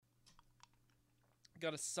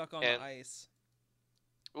Gotta suck on And the ice.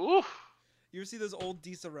 oof. You ever see those old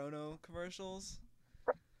Di Serono commercials?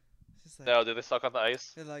 It's just like, No, do they suck on the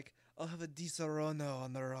ice? they're like, I'll have a Di Serono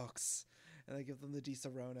on the rocks. And they give them the Di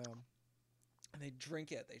Serono. And they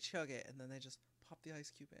drink it, they chug it, and then they just pop the ice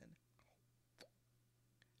cube in.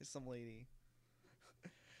 It's some lady.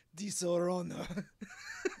 Di Serono.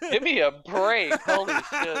 Give me a break. Holy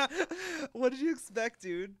shit. What did you expect,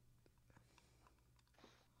 dude?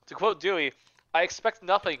 To quote Dewey, I expect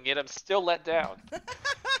nothing, yet I'm still let down.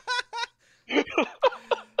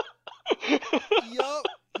 Yup.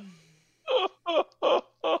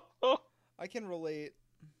 I can relate.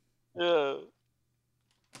 Yeah.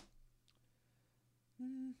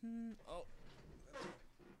 Oh.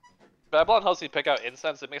 Babylon helps you pick out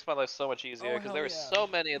incense. It makes my life so much easier Oh, because hell there were yeah. so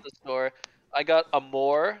many at the store. I got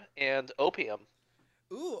Amor and Opium.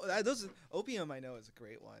 Ooh, opium I know is a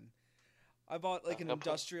great one. I bought like an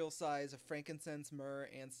industrial size of frankincense, myrrh,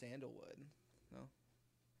 and sandalwood. No.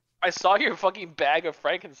 I saw your fucking bag of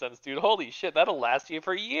frankincense, dude. Holy shit, that'll last you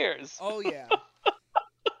for years. Oh yeah.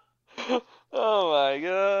 Oh my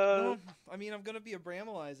god. Well, I mean, I'm gonna be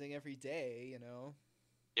abramalizing every day, you know.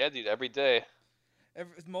 Yeah, dude, every day.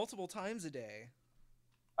 Multiple times a day.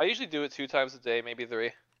 I usually do it 2 times a day, maybe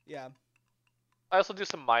 3. Yeah. I also do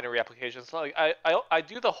some minor reapplications. Like I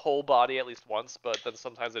do the whole body at least once, but then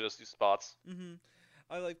sometimes I just do spots. Mhm.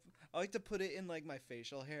 I like to put it in like my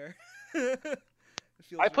facial hair.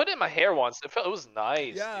 I put it in my hair once. It was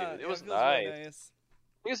nice, yeah, dude. It yeah, was feels really nice. nice.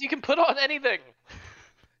 Because you can put on anything.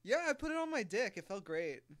 Yeah, I put it on my dick. It felt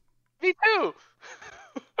great. Me too.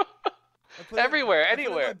 Everywhere, I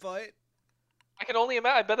anywhere. put it in my butt. I can only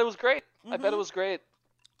imagine. I bet it was great. I bet it was great.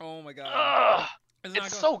 Oh my god. Ugh.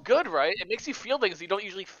 It's so good, right? It makes you feel things you don't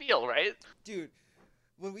usually feel, right? Dude,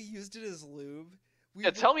 when we used it as lube,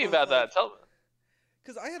 Yeah, tell me about that.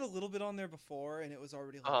 Because I had a little bit on there before, and it was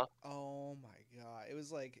already like, oh my god. It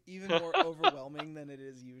was like even more overwhelming than it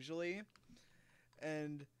is usually.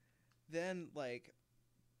 And then like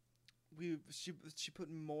she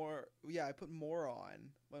put more. Yeah, I put more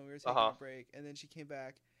on when we were taking a break, and then she came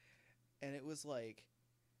back, and it was like,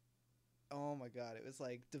 oh my god, it was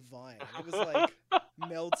like divine. It was like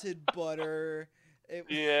melted butter. It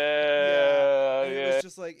was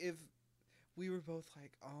just like if we were both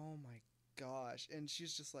like, oh my gosh, and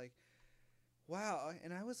she's just like, wow.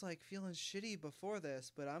 And I was like feeling shitty before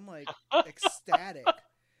this, but I'm like ecstatic.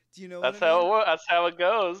 Do you know what I mean? That's how it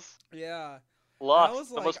goes. Yeah.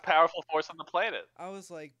 Lust, the most powerful force on the planet. I was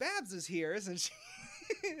like, Babs is here, isn't she?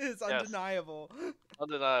 It's undeniable.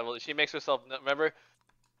 Undeniable. She makes herself. Remember,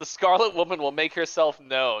 the Scarlet Woman will make herself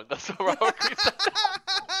known. That's what Robert Greene said.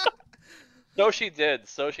 So she did.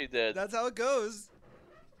 So she did. That's how it goes.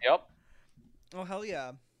 Yep. Oh hell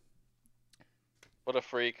yeah. What a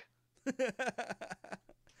freak.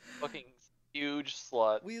 Fucking huge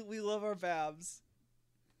slut. We love our Babs.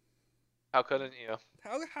 How couldn't you?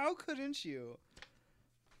 How couldn't you?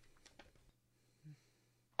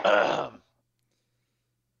 I'm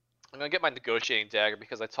gonna get my negotiating dagger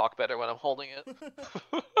because I talk better when I'm holding it.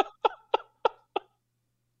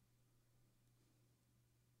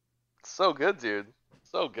 So good, dude.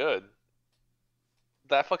 So good.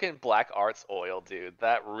 That fucking black arts oil, dude.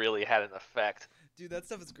 That really had an effect. Dude, that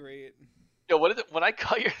stuff is great. Yo, what did it, when I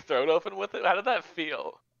cut your throat open with it? How did that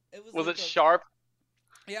feel? Was like it sharp?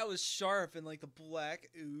 Yeah, it was sharp, and like the black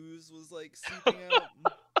ooze was like seeping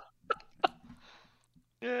out.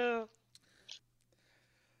 Yeah.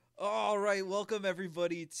 All right, welcome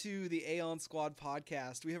everybody to the Aeon Squad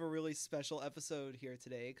podcast. We have a really special episode here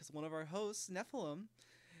today because one of our hosts, NFLM,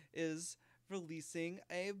 is releasing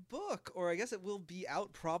a book, or I guess it will be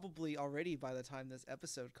out probably already by the time this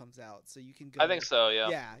episode comes out. So you can go. I think so.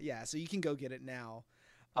 Yeah. Yeah. So you can go get it now.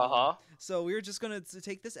 So we were just gonna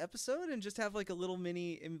take this episode and just have like a little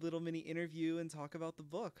mini interview and talk about the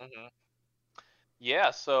book.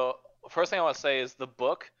 Yeah. So first thing I want to say is the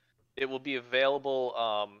book. It will be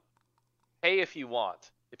available. Pay if you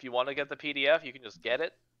want. If you want to get the PDF, you can just get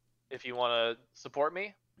it. If you want to support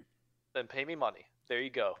me, then pay me money. There you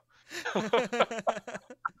go.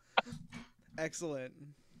 Excellent.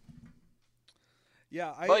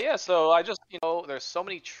 Yeah. So I just, there's so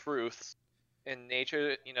many truths in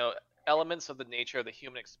nature, elements of the nature of the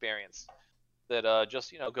human experience that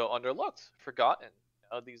just, go underlooked, forgotten.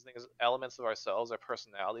 These things, elements of ourselves, our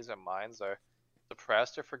personalities, our minds are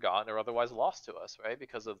suppressed or forgotten or otherwise lost to us, right?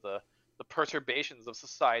 Because of the perturbations of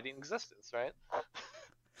society and existence, right?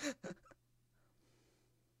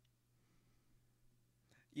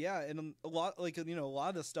 Yeah, and a lot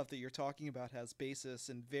of the stuff that you're talking about has basis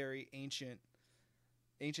in very ancient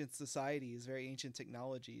societies, very ancient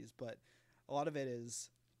technologies, but a lot of it is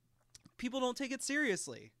people don't take it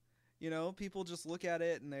seriously. You know, people just look at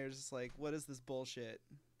it and they're just like, what is this bullshit?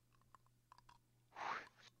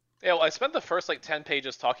 Yeah, well, I spent the first like 10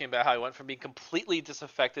 pages talking about how I went from being completely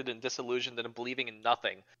disaffected and disillusioned and believing in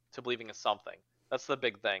nothing to believing in something. That's the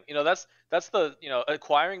big thing. You know, that's the, you know,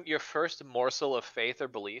 acquiring your first morsel of faith or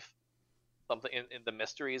belief, something in the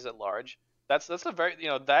mysteries at large. That's a very, you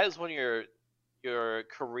know, that is when your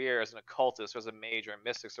career as an occultist or as a mage or a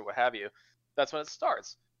mystic or what have you, that's when it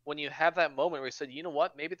starts. When you have that moment where you said, you know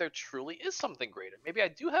what, maybe there truly is something greater. Maybe I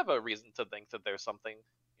do have a reason to think that there's something, you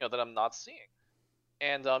know, that I'm not seeing.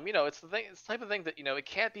 And you know, it's the thing, it's the type of thing that, you know, it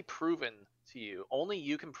can't be proven to you. Only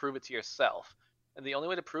you can prove it to yourself. And the only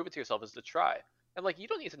way to prove it to yourself is to try. And like, you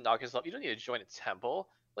don't need to knock yourself. You don't need to join a temple.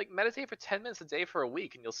 Like, meditate for 10 minutes a day for a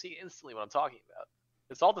week, and you'll see instantly what I'm talking about.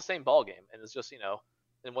 It's all the same ball game, and it's just, you know.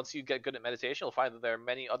 And once you get good at meditation, you'll find that there are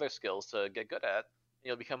many other skills to get good at, and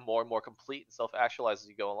you'll become more and more complete and self-actualize as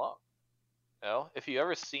you go along. You know, if you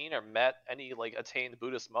ever seen or met any like attained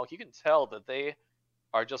Buddhist monk, you can tell that they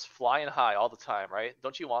are just flying high all the time, right?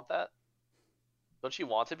 Don't you want that? Don't you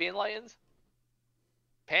want to be enlightened?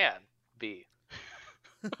 Can be.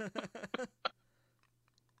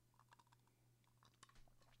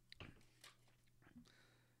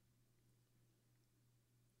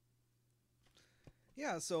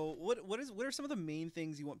 Yeah. So what are some of the main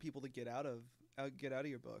things you want people to get out of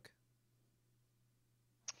your book?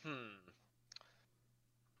 Hmm.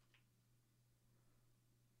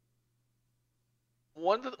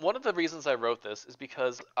 One of the reasons I wrote this is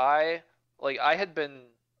because I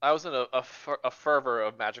was in a fervor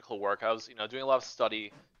of magical work. I was, you know, doing a lot of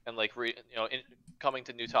study and like coming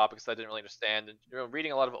to new topics that I didn't really understand, and, you know,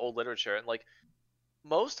 reading a lot of old literature, and like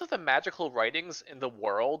most of the magical writings in the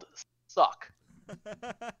world suck.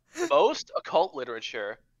 Most occult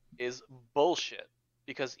literature is bullshit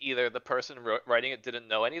because either the person writing it didn't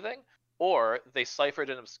know anything, or they ciphered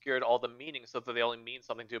and obscured all the meanings so that they only mean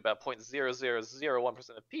something to about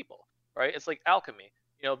 0.0001% of people, right? It's like alchemy.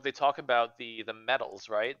 You know, they talk about the metals,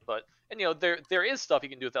 right? But, and you know, there is stuff you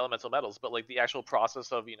can do with elemental metals, but like the actual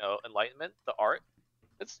process of, you know, enlightenment, the art,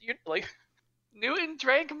 it's, you like Newton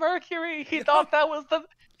drank mercury. He Yeah. thought that was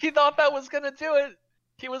he thought that was gonna do it.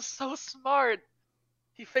 He was so smart.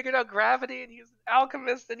 He figured out gravity, and he was an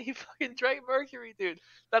alchemist, and he fucking drank mercury, dude.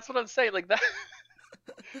 That's what I'm saying. Like that.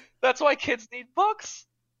 That's why kids need books.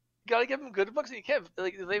 You gotta give them good books, and you can't.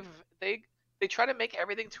 Like they try to make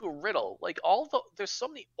everything to a riddle. Like there's so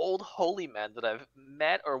many old holy men that I've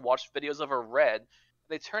met or watched videos of or read.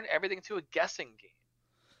 They turn everything to a guessing game.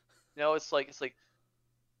 You know, it's like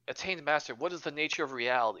attained master. What is the nature of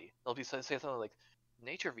reality? They'll be saying something like,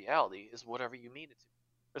 nature of reality is whatever you mean it to,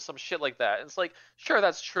 or some shit like that. And it's like, sure,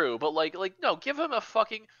 that's true, but like no, give him a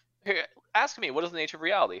fucking. Here, ask me, what is the nature of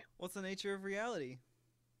reality? What's the nature of reality?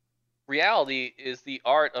 Reality is the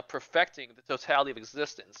art of perfecting the totality of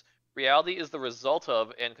existence. Reality is the result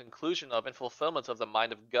of and conclusion of and fulfillment of the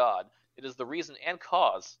mind of God. It is the reason and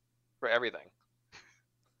cause for everything.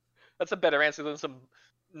 That's a better answer than some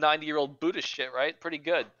 90-year-old Buddhist shit, right? Pretty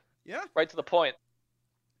good. Yeah. Right to the point.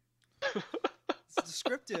 It's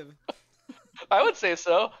descriptive. I would say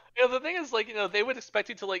so. You know, the thing is, like, you know, they would expect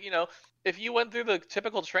you to, like, you know, if you went through the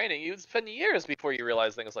typical training, you'd spend years before you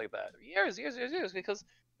realize things like that. Years, because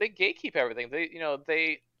they gatekeep everything.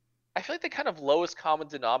 I feel like they kind of lowest common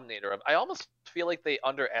denominator of. I almost feel like they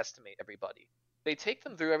underestimate everybody. They take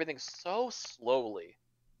them through everything so slowly,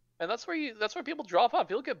 and that's where people drop off.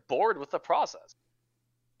 People get bored with the process.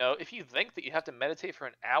 You know, if you think that you have to meditate for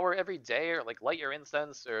an hour every day, or like light your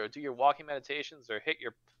incense, or do your walking meditations, or hit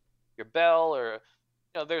your bell, or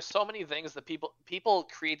you know, there's so many things that people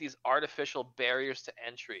create these artificial barriers to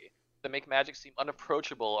entry that make magic seem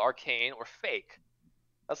unapproachable, arcane, or fake.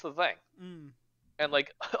 That's the thing. Mm. And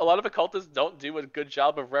like a lot of occultists don't do a good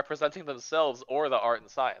job of representing themselves or the art and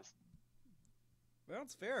science. Well,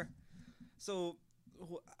 that's fair. So,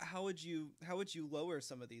 how would you lower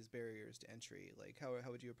some of these barriers to entry? Like,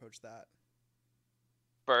 how would you approach that?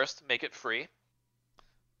 First, make it free.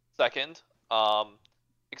 Second,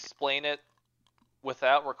 explain it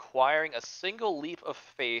without requiring a single leap of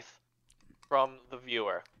faith from the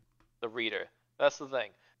viewer, the reader. That's the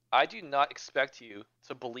thing. I do not expect you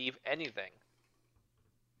to believe anything.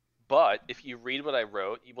 But if you read what I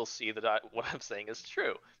wrote, you will see that what I'm saying is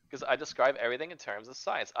true. Because I describe everything in terms of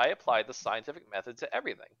science. I apply the scientific method to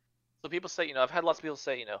everything. So people say, you know, I've had lots of people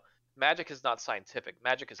say, you know, magic is not scientific.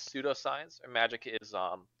 Magic is pseudoscience, or magic is,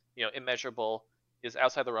 you know, immeasurable, is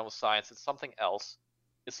outside the realm of science. It's something else.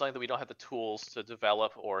 It's something that we don't have the tools to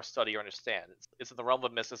develop or study or understand. It's in the realm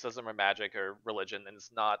of mysticism or magic or religion, and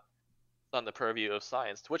it's not on the purview of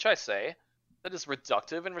science. To which I say, that is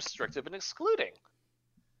reductive and restrictive and excluding.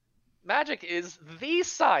 Magic is the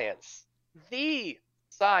science. The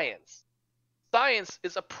science. Science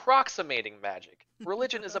is approximating magic.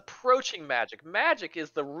 Religion is approaching magic. Magic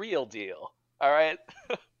is the real deal. All right?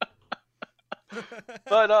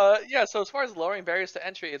 But yeah, so as far as lowering barriers to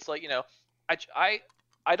entry, it's like,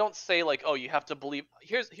 I don't say like, oh, you have to believe.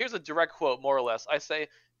 Here's a direct quote, more or less. I say, you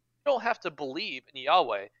don't have to believe in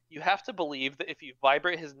Yahweh. You have to believe that if you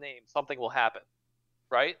vibrate his name, something will happen.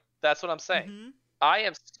 Right? That's what I'm saying. Mm-hmm. I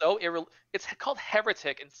am so It's called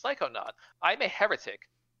Heretic and Psychonaut. I'm a heretic.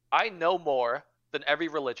 I know more than every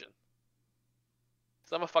religion.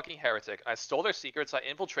 So I'm a fucking heretic. I stole their secrets. I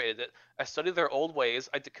infiltrated it. I studied their old ways.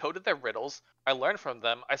 I decoded their riddles. I learned from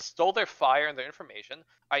them. I stole their fire and their information.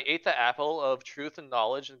 I ate the apple of truth and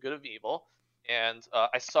knowledge and good and evil. And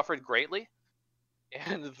I suffered greatly.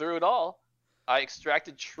 And through it all, I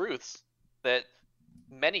extracted truths that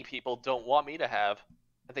many people don't want me to have.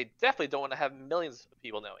 And they definitely don't want to have millions of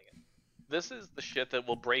people knowing it. This is the shit that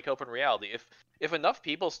will break open reality. If enough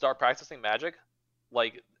people start practicing magic,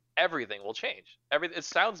 like, everything will change. It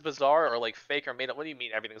sounds bizarre or like fake or made up. What do you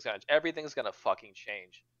mean everything's gonna change? Everything's gonna fucking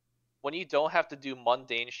change. When you don't have to do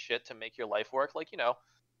mundane shit to make your life work, like,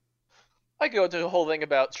 I go into a whole thing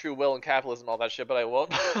about true will and capitalism, all that shit, but I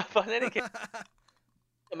won't. But in any case,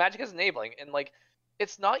 magic is enabling, and like,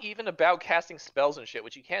 it's not even about casting spells and shit,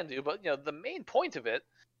 which you can do, but the main point of it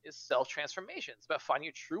is self-transformation. It's about finding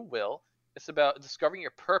your true will. It's about discovering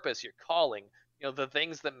your purpose, your calling, the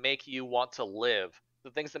things that make you want to live, the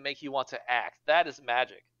things that make you want to act. That is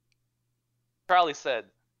magic. Crowley said,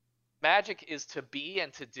 magic is to be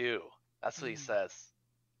and to do. That's what he says.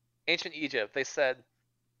 Ancient Egypt, they said,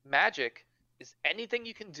 magic is anything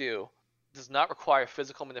you can do, does not require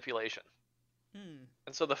physical manipulation.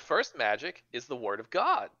 And so the first magic is the word of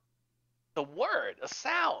God. The word, a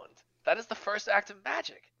sound. That is the first act of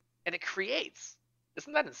magic. And it creates.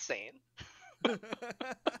 Isn't that insane?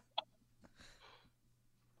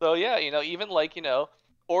 So yeah, even like,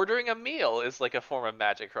 ordering a meal is like a form of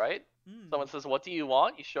magic, right? Someone says, what do you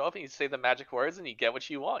want? You show up and you say the magic words and you get what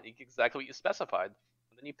you want. You get exactly what you specified.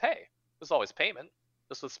 And then you pay. There's always payment.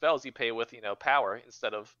 Just with spells, you pay with, power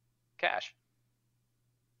instead of cash.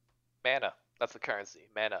 Mana. That's the currency.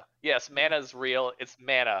 Mana. Yes, mana is real. It's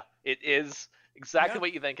mana. It is exactly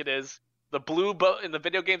what you think it is. The blue in the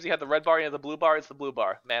video games, you have the red bar, you have the blue bar. It's the blue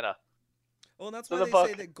bar. Mana. Well, and that's why they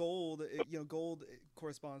say that gold, gold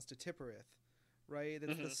corresponds to Tipperith, right?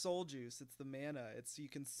 It's the soul juice. It's the mana. It's you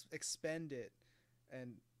can expend it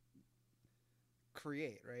and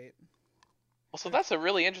create, right? Well, so that's a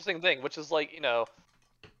really interesting thing, which is like,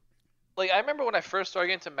 like I remember when I first started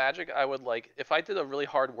getting into magic, I would like, if I did a really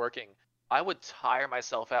hard working, I would tire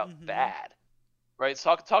myself out bad, right?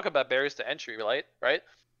 So talk about barriers to entry, right?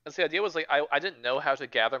 And so the idea was like, I didn't know how to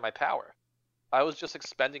gather my power. I was just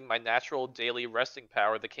expending my natural daily resting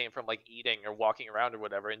power that came from like eating or walking around or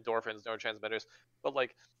whatever, endorphins, neurotransmitters. But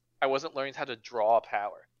like, I wasn't learning how to draw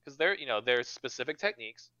power because there's specific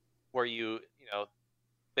techniques where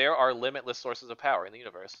there are limitless sources of power in the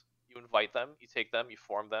universe. You invite them, you take them, you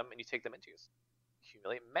form them, and you take them into use.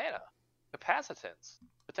 Accumulate mana, capacitance,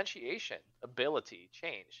 potentiation, ability,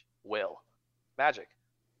 change, will, magic.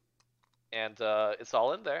 And it's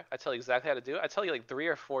all in there. I tell you exactly how to do it. I tell you like 3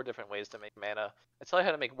 or 4 different ways to make mana. I tell you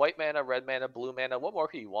how to make white mana, red mana, blue mana. What more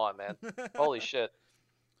could you want, man? Holy shit.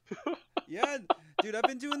 Yeah, dude, I've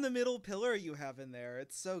been doing the middle pillar you have in there.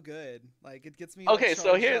 It's so good. Like, it gets me okay.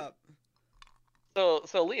 So here's up. So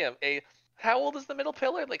Liam, how old is the middle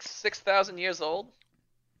pillar? Like 6,000 years old?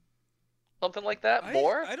 Something like that?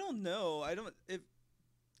 More? I don't know. I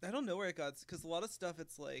don't know where it got, because a lot of stuff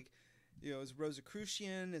it's like, is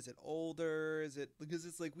Rosicrucian? Is it older? Is it, because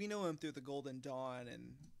it's like we know him through the Golden Dawn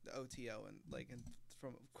and the OTO and like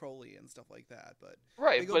from Crowley and stuff like that. But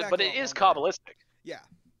right, but it is Kabbalistic. Yeah.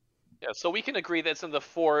 Yeah, so we can agree that it's in the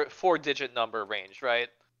four digit number range, right?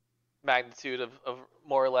 Magnitude of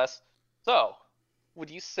more or less. So, would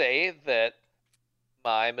you say that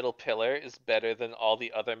my middle pillar is better than all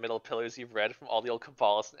the other middle pillars you've read from all the old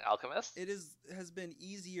Kabbalists and alchemists? It has been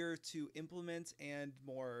easier to implement and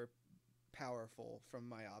more powerful from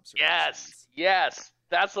my observations. Yes,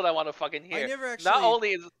 that's what I want to fucking hear. I never actually. Not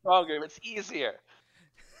only is it stronger, it's easier.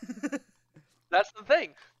 That's the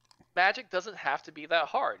thing. Magic doesn't have to be that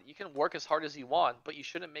hard. You can work as hard as you want, but you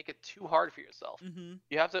shouldn't make it too hard for yourself.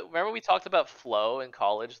 You have to remember we talked about flow in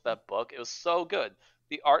college. That book, it was so good.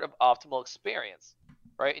 The Art of Optimal Experience,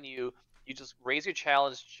 right? And you just raise your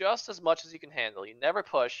challenge just as much as you can handle. You never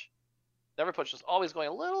push, just always going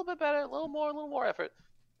a little bit better, a little more effort.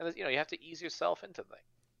 And you have to ease yourself into things.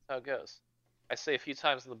 That's how it goes. I say a few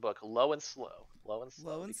times in the book, low and slow, because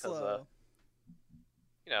slow.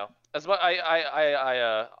 As what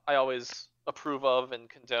I always approve of and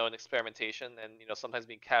condone experimentation, and sometimes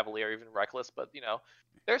being cavalier or even reckless, but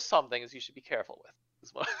there's some things you should be careful with.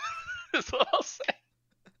 Is what, is what I'll say.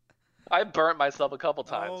 I burnt myself a couple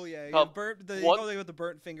times. Oh yeah, you burnt the you go with the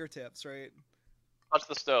burnt fingertips, right? Touch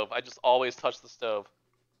the stove. I just always touch the stove.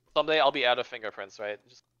 Someday I'll be out of fingerprints, right?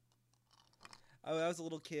 When I was a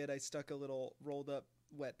little kid, I stuck a little rolled up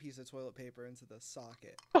wet piece of toilet paper into the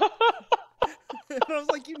socket. And I was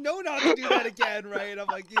like, not to do that again, right? I'm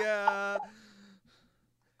like, yeah.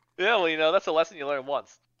 Yeah, well, that's a lesson you learn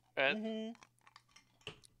once, right? Mm-hmm.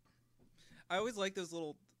 I always like those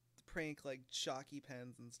little prank, like, shocky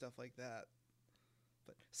pens and stuff like that.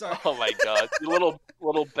 But sorry. Oh my god, you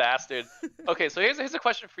little bastard. Okay, so here's a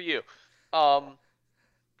question for you.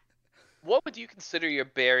 What would you consider your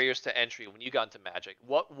barriers to entry when you got into magic?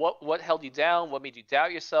 What held you down? What made you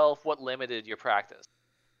doubt yourself? What limited your practice?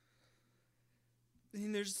 I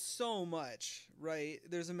mean, there's so much, right?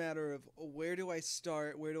 There's a matter of where do I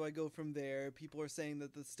start? Where do I go from there? People are saying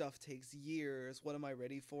that the stuff takes years. What am I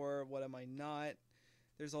ready for? What am I not?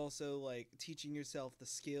 There's also like teaching yourself the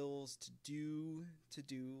skills to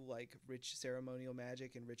do like rich ceremonial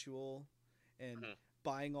magic and ritual, and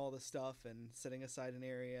buying all the stuff and setting aside an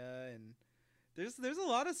area, and there's a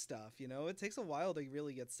lot of stuff. It takes a while to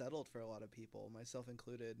really get settled for a lot of people, myself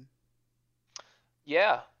included.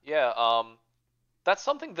 Yeah. That's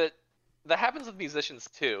something that happens with musicians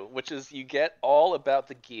too, which is you get all about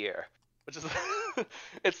the gear, which is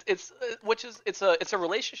it's a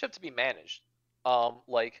relationship to be managed.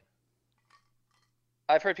 Like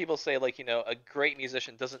I've heard people say, like, a great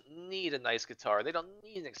musician doesn't need a nice guitar, they don't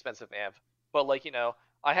need an expensive amp, but like,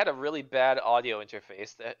 I had a really bad audio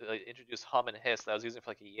interface that introduced hum and hiss that I was using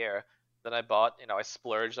for like a year. Then I bought, I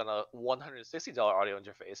splurged on a $160 audio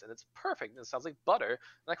interface, and it's perfect, and it sounds like butter, and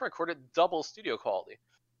I can record it double studio quality.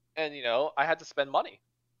 And I had to spend money,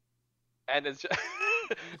 and it's just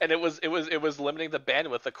and it was limiting the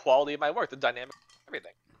bandwidth, the quality of my work, the dynamic,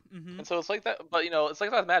 everything. Mm-hmm. And so it's like that, but it's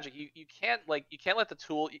like that with magic. You can't let the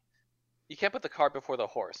tool. You can't put the cart before the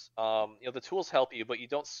horse. The tools help you, but you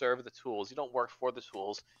don't serve the tools. You don't work for the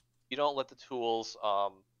tools. You don't let the tools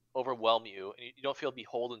overwhelm you, and you don't feel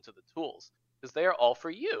beholden to the tools, because they are all for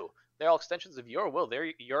you. They're all extensions of your will.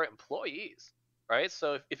 They're your employees, right?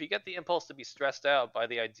 So if you get the impulse to be stressed out by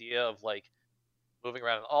the idea of like moving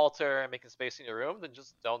around an altar and making space in your room, then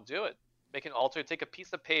just don't do it. Make an altar. Take a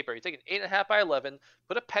piece of paper. You take an 8.5 by 11,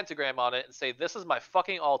 put a pentagram on it, and say, "This is my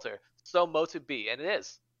fucking altar. So mote be," and it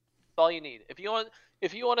is. That's all you need. If you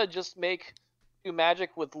want to just do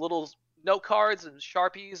magic with little note cards and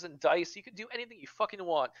sharpies and dice, you can do anything you fucking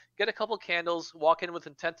want. Get a couple candles, walk in with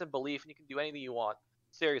intent and belief, and you can do anything you want.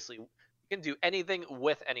 Seriously, you can do anything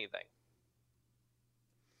with anything.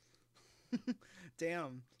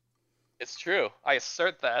 Damn. It's true. I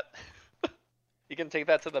assert that. You can take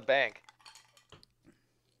that to the bank.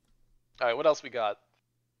 All right, what else we got?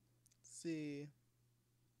 Let's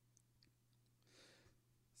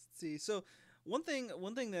see. So one thing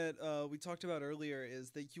that we talked about earlier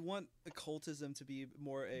is that you want occultism to be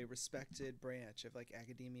more a respected branch of like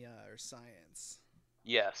academia or science.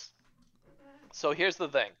 Yes. So here's the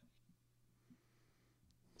thing.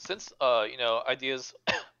 Since ideas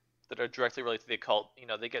that are directly related to the occult,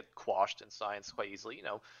 they get quashed in science quite easily.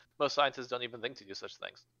 Most scientists don't even think to do such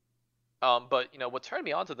things. But what turned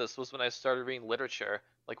me onto this was when I started reading literature,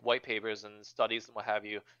 like white papers and studies and what have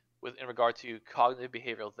you, in regard to cognitive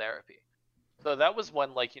behavioral therapy. So that was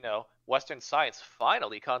when, like, Western science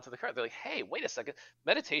finally caught to the current. They're like, hey, wait a second,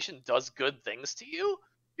 meditation does good things to you,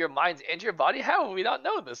 your mind and your body. How have we not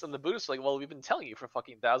known this? And the Buddhists are like, well, we've been telling you for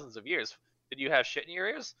fucking thousands of years. Did you have shit in your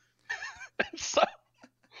ears?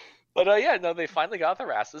 But they finally got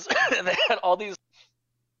their asses, and they had all these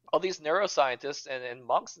neuroscientists and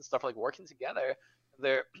monks and stuff like working together.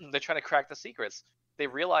 They're trying to crack the secrets. They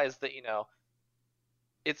realize that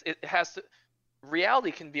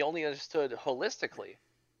reality can be only understood holistically.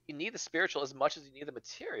 You need the spiritual as much as you need the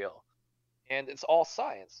material, and it's all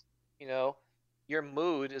science. Your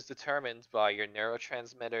mood is determined by your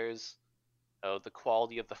neurotransmitters, the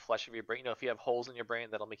quality of the flesh of your brain. If you have holes in your brain,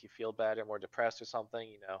 that'll make you feel bad or more depressed or something.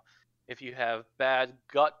 If you have bad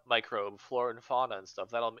gut microbe, flora and fauna and stuff,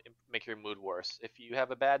 that'll make your mood worse. If you have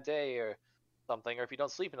a bad day or something, or if you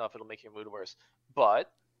don't sleep enough, it'll make your mood worse.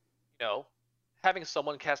 But, having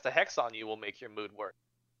someone cast a hex on you will make your mood worse.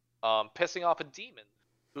 Pissing off a demon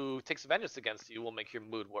who takes vengeance against you will make your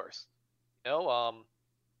mood worse.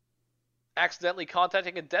 Accidentally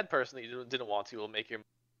contacting a dead person that you didn't want to will make your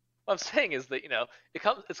What I'm saying is that, it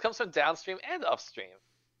comes from downstream and upstream.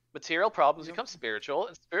 Material problems Yep. become spiritual,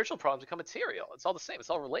 and spiritual problems become material. It's all the same. It's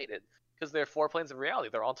all related because they're 4 planes of reality.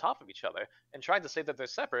 They're on top of each other, and trying to say that they're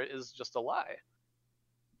separate is just a lie.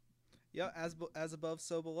 Yeah, as above,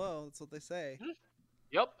 so below. That's what they say. Hmm.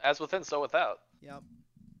 Yep, as within, so without. Yep.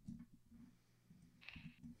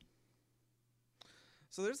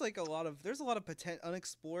 So there's like a lot of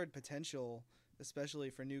unexplored potential, especially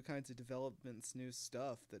for new kinds of developments, new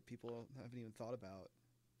stuff that people haven't even thought about.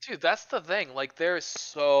 Dude, that's the thing. Like, there's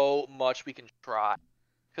so much we can try.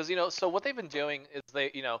 Because, so what they've been doing is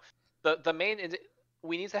the main,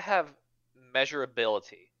 we need to have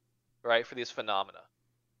measurability, right, for these phenomena.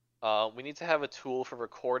 We need to have a tool for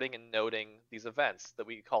recording and noting these events that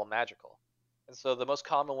we call magical. And so the most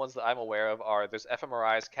common ones that I'm aware of are there's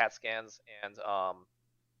fMRIs, CAT scans, and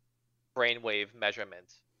brainwave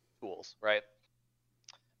measurement tools, right?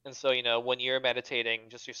 And so, when you're meditating,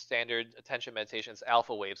 just your standard attention meditations,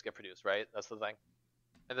 alpha waves get produced, right? That's the thing.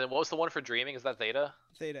 And then what was the one for dreaming? Is that theta?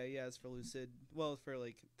 Theta, yeah, is for lucid. Well, for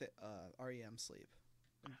like REM sleep.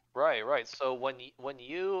 Right, right. So when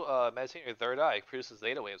you meditate in your third eye, it produces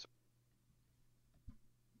theta waves.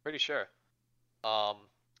 Pretty sure. Um,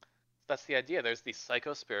 that's the idea. There's the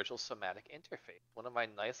psycho-spiritual somatic interface. One of my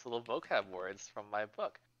nice little vocab words from my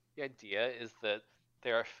book. The idea is that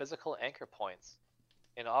there are physical anchor points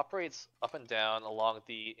and operates up and down along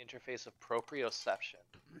the interface of proprioception.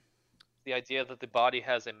 The idea that the body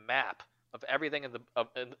has a map of everything and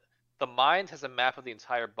the mind has a map of the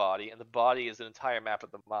entire body, and the body is an entire map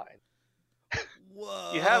of the mind.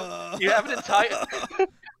 Whoa! You have an entire.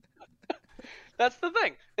 That's the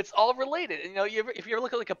thing. It's all related. And, if you ever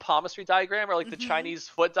look at like a palmistry diagram or like the Chinese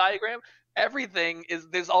foot diagram, everything is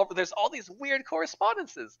there's all these weird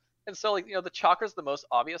correspondences. And so, like, the chakras, the most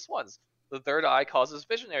obvious ones. The third eye causes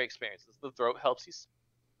visionary experiences. The throat helps you,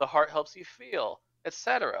 the heart helps you feel,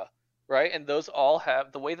 etc. Right? And those all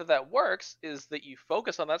have the way that works is that you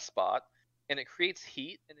focus on that spot, and it creates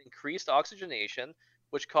heat and increased oxygenation,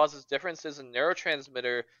 which causes differences in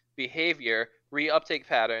neurotransmitter behavior, reuptake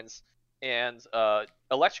patterns, and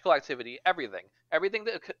electrical activity. Everything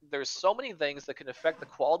there's so many things that can affect the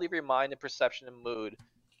quality of your mind and perception and mood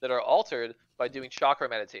that are altered by doing chakra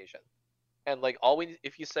meditation. And like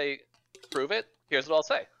if you say prove it, here's what I'll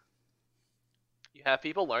say. You have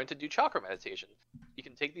people learn to do chakra meditation. You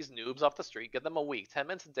can take these noobs off the street, give them a week, 10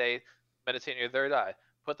 minutes a day, meditate in your third eye,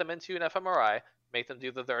 put them into an fMRI, make them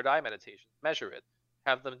do the third eye meditation, measure it,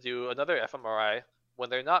 have them do another fMRI when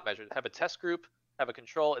they're not measured, have a test group, have a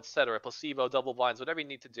control, etc., placebo, double blinds, whatever you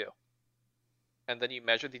need to do. And then you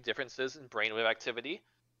measure the differences in brainwave activity,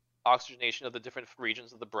 oxygenation of the different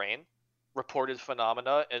regions of the brain, reported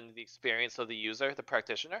phenomena and the experience of the user, the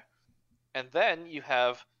practitioner. And then you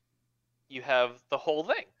have the whole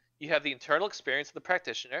thing. You have the internal experience of the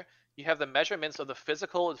practitioner. You have the measurements of the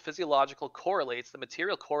physical and physiological correlates, the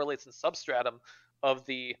material correlates and substratum of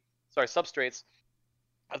the substrates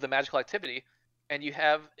of the magical activity, and you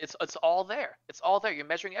have it's all there. It's all there. You're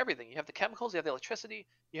measuring everything. You have the chemicals, you have the electricity,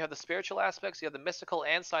 you have the spiritual aspects, you have the mystical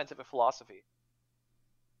and scientific philosophy.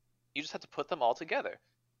 You just have to put them all together.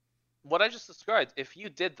 What I just described, if you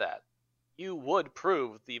did that, you would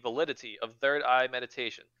prove the validity of third eye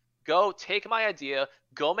meditation. Go take my idea,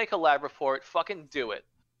 go make a lab report, fucking do it.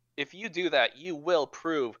 If you do that, you will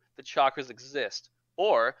prove that chakras exist,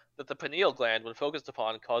 or that the pineal gland, when focused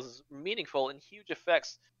upon, causes meaningful and huge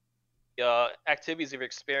effects, activities of your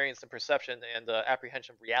experience and perception and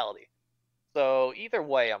apprehension of reality. So either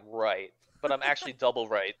way, I'm right, but I'm actually double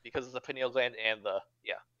right because of the pineal gland and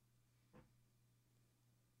yeah.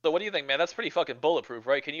 So what do you think, man? That's pretty fucking bulletproof,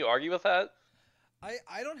 right? Can you argue with that?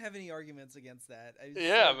 I don't have any arguments against that.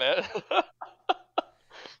 Yeah, man.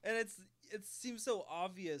 And it seems so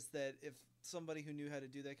obvious that if somebody who knew how to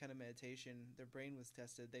do that kind of meditation, their brain was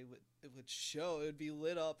tested, it would be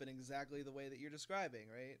lit up in exactly the way that you're describing,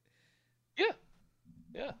 right? Yeah.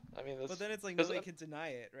 Yeah. I mean, but then it's like nobody can deny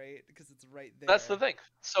it, right? Because it's right there. That's the thing.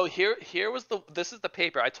 So this is the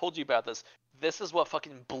paper. I told you about this. This is what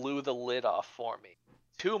fucking blew the lid off for me.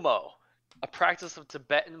 Tumo, a practice of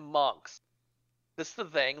Tibetan monks. This is the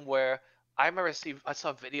thing where I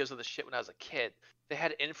saw videos of this shit when I was a kid. They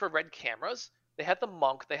had infrared cameras. They had the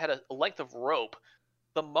monk. They had a length of rope.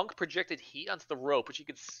 The monk projected heat onto the rope, which you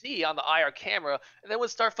could see on the IR camera, and then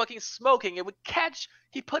would start fucking smoking. It would catch.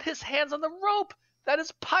 He put his hands on the rope. That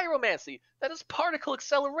is pyromancy. That is particle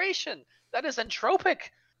acceleration. That is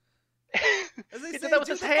entropic. As they say, do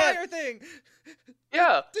the fire thing.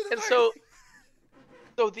 Yeah, and so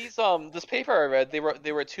these this paper I read, they were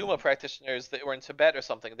Tuma practitioners that were in Tibet or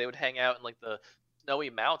something. They would hang out in like the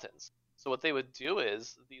snowy mountains. So what they would do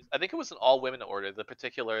is I think it was an all women order, the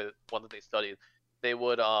particular one that they studied. They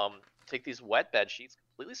would take these wet bed sheets,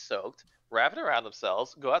 completely soaked, wrap it around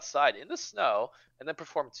themselves, go outside in the snow, and then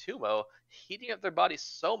perform tumo, heating up their bodies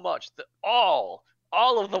so much that all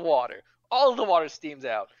of the water, all of the water steams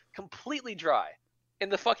out, completely dry, in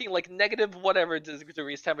the fucking like negative whatever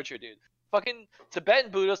degrees temperature, dude. Fucking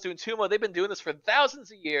Tibetan Buddhists doing tumo, they've been doing this for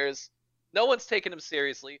thousands of years. No one's taking them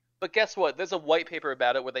seriously. But guess what? There's a white paper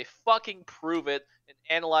about it where they fucking prove it and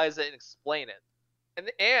analyze it and explain it.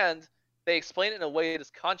 And they explain it in a way that is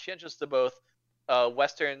conscientious to both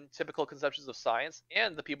Western typical conceptions of science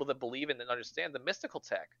and the people that believe in and understand the mystical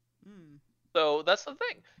tech. Mm. So that's the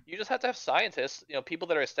thing. You just have to have scientists, people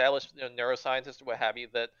that are established, neuroscientists or what have you,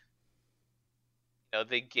 that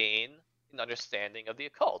they gain an understanding of the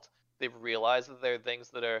occult. They've realized that there are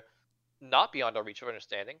things that are not beyond our reach of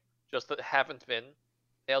understanding, just that haven't been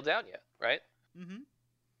nailed down yet, right? Mm-hmm.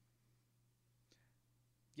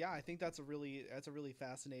 Yeah, I think that's a really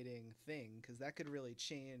fascinating thing, because that could really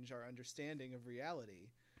change our understanding of reality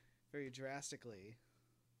very drastically.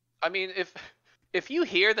 I mean, if you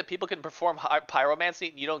hear that people can perform pyromancy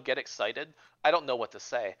and you don't get excited, I don't know what to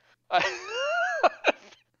say.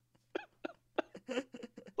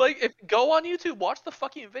 Like, go on YouTube, watch the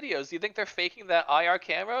fucking videos. Do you think they're faking that IR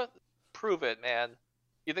camera? Prove it, man.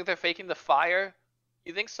 You think they're faking the fire?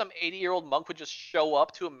 You think some 80-year-old monk would just show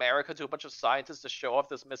up to America to a bunch of scientists to show off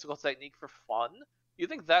this mystical technique for fun? You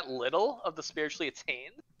think that little of the spiritually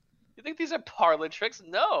attained? You think these are parlor tricks?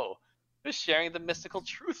 No. They're sharing the mystical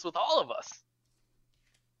truths with all of us.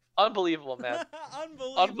 Unbelievable, man.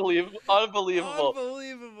 Unbelievable.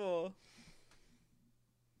 Unbelievable.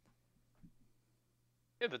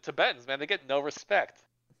 Yeah, the Tibetans, man, they get no respect.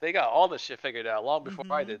 They got all this shit figured out long before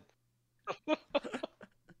I did.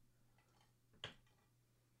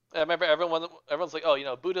 I remember everyone's like,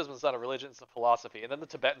 oh, Buddhism is not a religion, it's a philosophy. And then the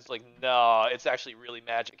Tibetans like, no, it's actually really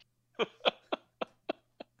magic.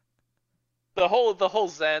 The whole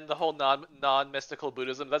Zen, the whole non-mystical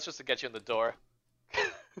Buddhism, that's just to get you in the door.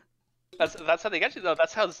 That's how they get you though.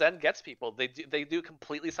 That's how Zen gets people. They do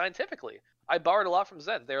completely scientifically. I borrowed a lot from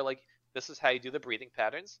Zen. They're like, this is how you do the breathing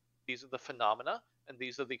patterns. These are the phenomena, and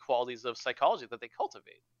these are the qualities of psychology that they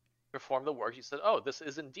cultivate. Perform the work. You said, oh, this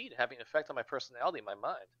is indeed having an effect on my personality, my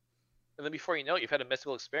mind. And then before you know it, you've had a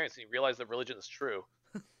mystical experience, and you realize that religion is true.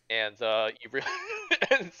 And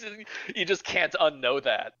you just can't unknow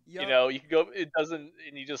that. Yep. You can go. It doesn't,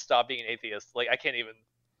 and you just stop being an atheist. Like I can't even.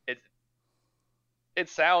 It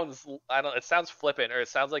sounds It sounds flippant, or it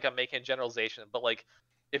sounds like I'm making a generalization. But like,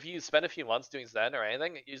 if you spend a few months doing Zen or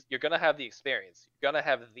anything, you're gonna have the experience. You're gonna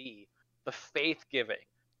have the faith giving,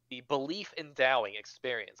 the belief endowing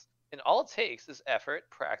experience. And all it takes is effort,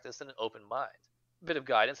 practice, and an open mind. A bit of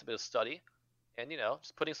guidance, a bit of study, and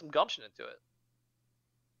just putting some gumption into it.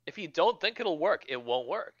 If you don't think it'll work, it won't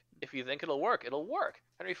work. If you think it'll work, it'll work.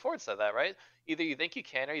 Henry Ford said that, right? Either you think you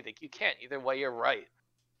can or you think you can't. Either way, you're right.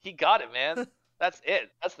 He got it, man. That's it.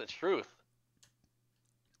 That's the truth.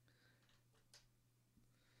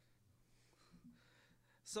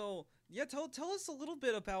 So, yeah, tell us a little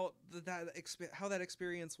bit about how that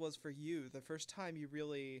experience was for you, the first time you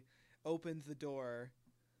really opened the door.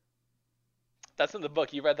 That's in the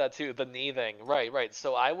book. You read that too, the knee thing. Right.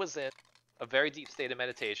 So I was in a very deep state of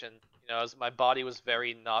meditation. My body was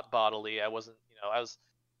very not bodily. I wasn't, I was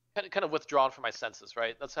kind of withdrawn from my senses,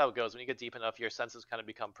 right? That's how it goes. When you get deep enough, your senses kind of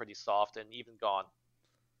become pretty soft and even gone.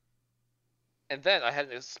 And then I had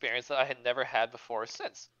an experience that I had never had before or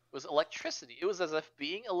since. It was electricity. It was as if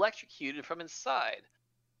being electrocuted from inside.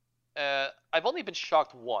 I've only been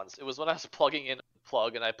shocked once. It was when I was plugging in a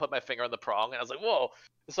plug and I put my finger on the prong and I was like, whoa.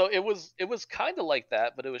 So it was kind of like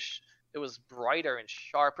that, but it was brighter and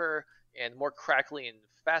sharper and more crackly and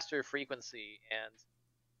faster frequency, and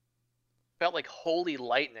felt like holy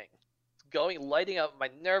lightning. Lighting up my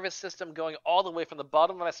nervous system, going all the way from the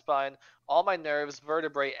bottom of my spine, all my nerves,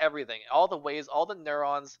 vertebrae, everything, all the ways, all the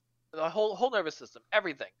neurons, the whole nervous system,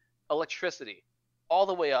 everything, electricity, all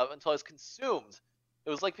the way up until I was consumed. It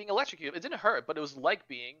was like being electrocuted. It didn't hurt, but it was like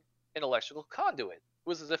being an electrical conduit. It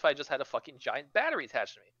was as if I just had a fucking giant battery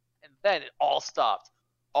attached to me. And then it all stopped.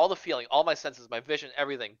 All the feeling, all my senses, my vision,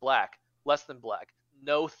 everything, black, less than black,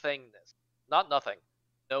 no thingness. Not nothing,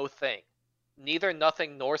 no thing. Neither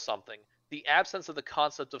nothing nor something. The absence of the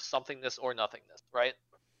concept of somethingness or nothingness, right?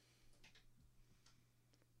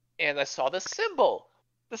 And I saw this symbol.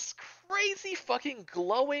 This crazy fucking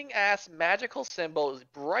glowing ass magical symbol. It was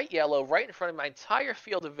bright yellow right in front of my entire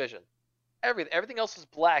field of vision. Everything else was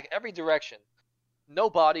black, every direction. No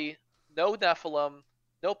body, no Nephilim,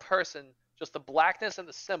 no person, just the blackness and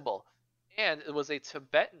the symbol. And it was a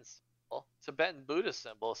Tibetan symbol. symbol, Tibetan Buddhist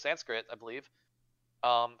symbol, Sanskrit, I believe,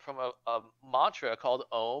 from a mantra called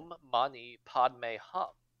Om Mani Padme Hum.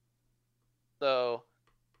 So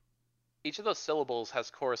each of those syllables has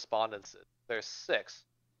correspondences. There's 6,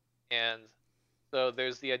 and so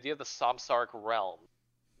there's the idea of the samsaric realm,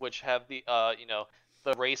 which have the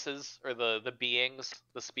the races or the beings,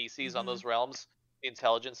 the species on those realms, the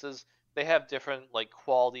intelligences. They have different like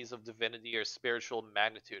qualities of divinity or spiritual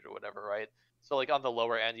magnitude or whatever, right? So like on the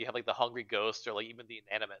lower end, you have like the hungry ghost or like even the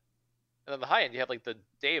inanimate. And on the high end, you have like the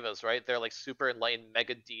devas, right? They're like super enlightened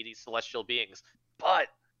mega deities, celestial beings. But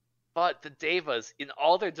the devas, in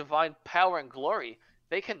all their divine power and glory,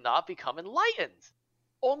 they cannot become enlightened.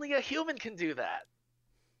 Only a human can do that.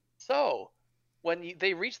 So, when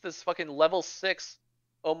they reach this fucking level 6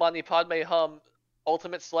 Om Mani Padme Hum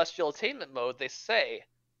ultimate celestial attainment mode, they say,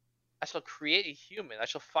 I shall create a human, I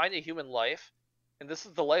shall find a human life, and this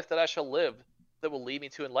is the life that I shall live that will lead me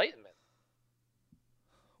to enlightenment.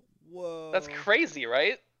 Whoa. That's crazy,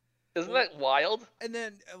 right? Isn't that wild? And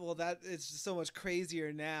then, that it's just so much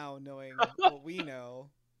crazier now, knowing what we know.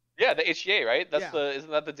 Yeah, the HGA, right? That's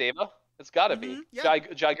isn't that the Deva? It's gotta be. Yeah.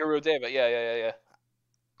 Jai Guru Deva. Yeah.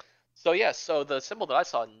 So the symbol that I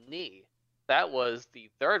saw, Ni, that was the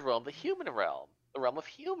third realm, the human realm, the realm of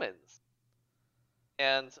humans.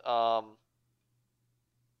 And I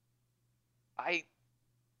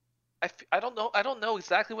don't know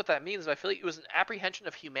exactly what that means, but I feel like it was an apprehension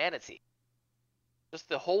of humanity. Just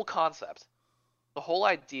the whole concept, the whole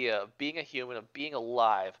idea of being a human, of being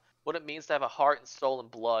alive, what it means to have a heart and soul and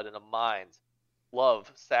blood and a mind, love,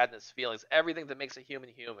 sadness, feelings, everything that makes a human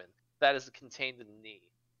human, that is contained in Ni.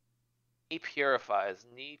 Ni purifies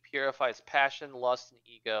passion, lust, and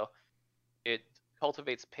ego. It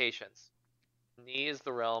cultivates patience. Ni is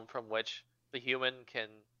the realm from which the human can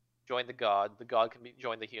join the god can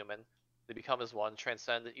join the human, they become as one,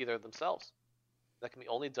 transcend either of themselves. That can be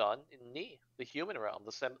only done in Ni, the human realm,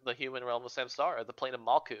 the human realm of Samsara, the plane of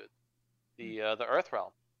Malkut, the earth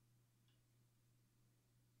realm.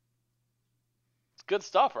 It's good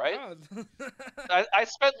stuff, right? I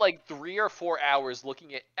spent like 3 or 4 hours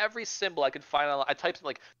looking at every symbol I could find online. I typed in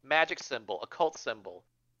like magic symbol, occult symbol,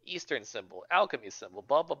 Eastern symbol, alchemy symbol,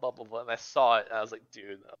 blah blah blah blah blah, and I saw it and I was like,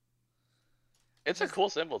 dude, no. It's a cool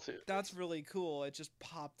symbol too. That's really cool. It just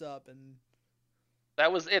popped up and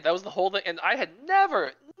that was it. That was the whole thing, and I had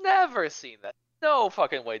never seen that. No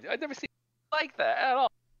fucking way, dude. I'd never seen like that at all.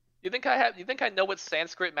 You think I know what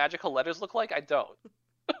Sanskrit magical letters look like? I don't.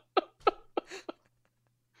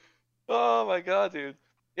 Oh my god, dude.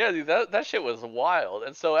 Yeah, dude, that shit was wild.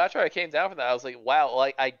 And so after I came down from that, I was like, wow,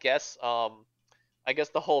 like I guess the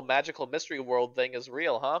whole magical mystery world thing is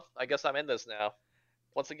real, huh? I guess I'm in this now.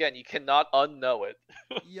 Once again, you cannot unknow it.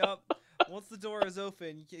 Yup. Once the door is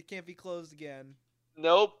open, it can't be closed again.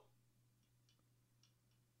 Nope.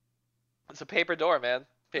 It's a paper door, man.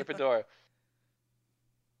 Paper door.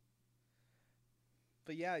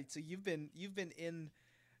 But yeah, so you've been in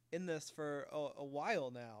this for a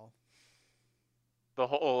while now.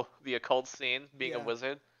 The occult scene, being a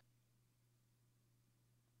wizard.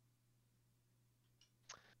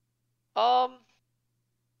 I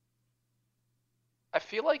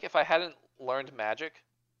feel like if I hadn't learned magic,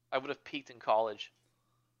 I would have peaked in college.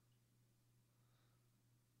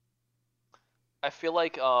 I feel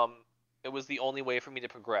like it was the only way for me to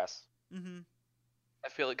progress. Mm-hmm. I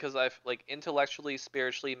feel like because I've like intellectually,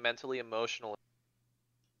 spiritually, mentally, emotionally,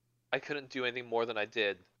 I couldn't do anything more than I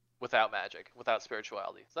did without magic, without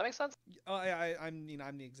spirituality. Does that make sense? Oh, I mean,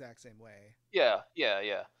 I'm the exact same way. Yeah.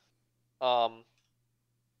 So,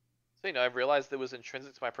 I've realized it was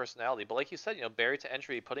intrinsic to my personality. But like you said, barrier to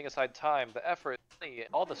entry, putting aside time, the effort, money,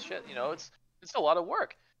 all this shit, it's a lot of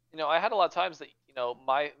work. I had a lot of times that,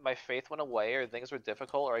 my faith went away or things were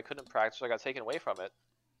difficult or I couldn't practice or I got taken away from it.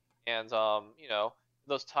 And,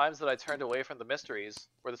 those times that I turned away from the mysteries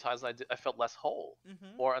were the times that I felt less whole,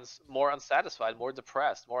 more unsatisfied, more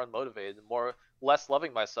depressed, more unmotivated, less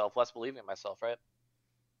loving myself, less believing in myself, right?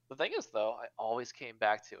 The thing is, though, I always came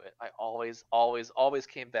back to it. I always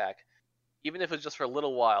came back. Even if it was just for a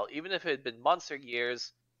little while, even if it had been months or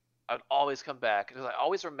years, I would always come back. Because I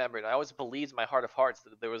always remembered, I always believed in my heart of hearts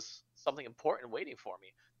that there was something important waiting for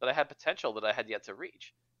me, that I had potential that I had yet to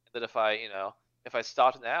reach. That if I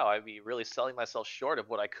stopped now, I'd be really selling myself short of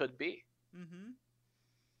what I could be. Mm-hmm.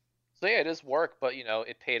 So yeah, it is work, but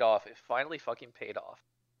it paid off. It finally fucking paid off.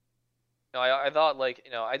 I thought I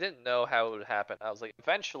didn't know how it would happen. I was like,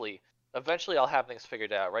 eventually I'll have things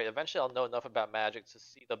figured out, right? Eventually I'll know enough about magic to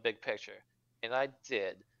see the big picture. And I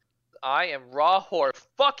did. I am raw whore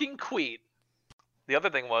fucking queet. The other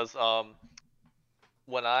thing was,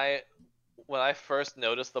 when when I first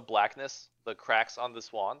noticed the blackness, the cracks on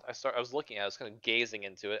this wand, I was looking at it, I was kind of gazing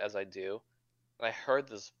into it as I do, and I heard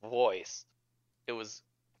this voice. It was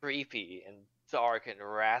creepy and dark and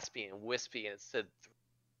raspy and wispy, and it said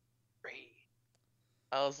 3.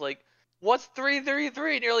 I was like, what's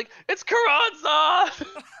 333? And you're like, it's Karanza!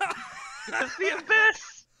 It's the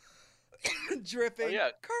abyss! Dripping. Oh, yeah.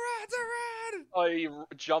 Karanza! Oh, you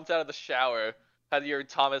jumped out of the shower, had your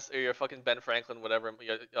Thomas or your fucking Ben Franklin, whatever,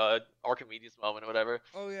 Archimedes moment or whatever.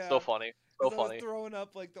 Oh yeah. So funny. So I funny. was throwing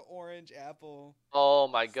up like the orange apple. Oh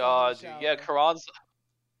my god, dude. Yeah, Karanza.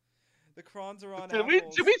 The Kronzeron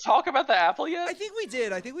apples. Did we talk about the apple yet? I think we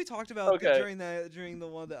did. I think we talked about during the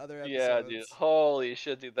one of the other episodes. Yeah, dude. Holy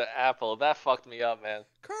shit, dude. The apple. That fucked me up, man.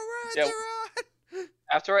 Kronzeron! Yeah.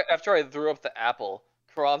 After I threw up the apple,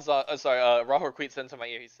 Rahor Queet said into my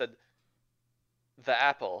ear, he said, the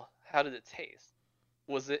apple, how did it taste?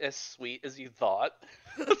 Was it as sweet as you thought?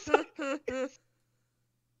 I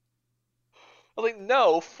was like,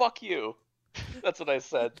 no, fuck you. That's what I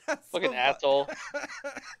said. Fucking asshole.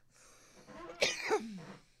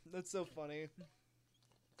 That's so funny.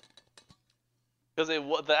 Because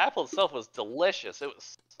the apple itself was delicious. It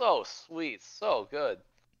was so sweet, so good.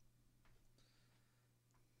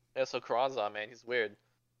 Yeah, so Karanzan, man, he's weird.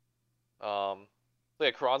 So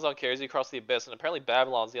yeah, Karanzan carries you across the abyss, and apparently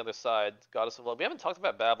Babylon's the other side, goddess of love. We haven't talked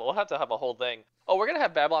about Babylon. We'll have to have a whole thing. Oh, we're gonna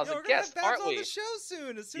have Babylon as a guest, aren't we? On the show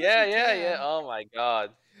soon. As soon yeah, as we yeah, can. yeah. Oh my god.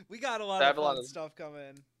 We got a lot of fun stuff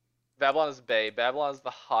coming. Babylon is bae. Babylon is the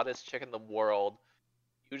hottest chick in the world.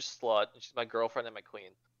 Huge slut. And she's my girlfriend and my queen.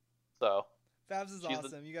 So. Babs is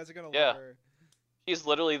awesome. You guys are gonna love her. She's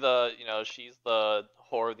literally she's the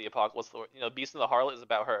whore of the apocalypse. Beast and the Harlot is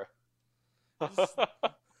about her.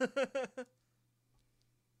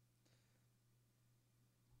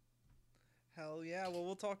 Hell yeah. Well,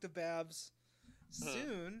 we'll talk to Babs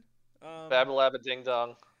soon. Babbalabba ding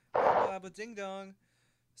dong. Babbalabba ding dong.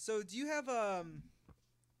 So do you have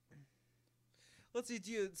let's see,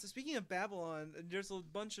 so speaking of Babylon, there's a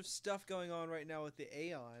bunch of stuff going on right now with the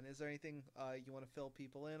Aeon. Is there anything you want to fill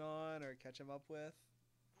people in on or catch them up with?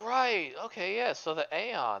 Right, okay, yeah, so the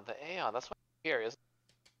Aeon, that's what I'm here, isn't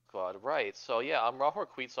it? God, right. So yeah, I'm Rahor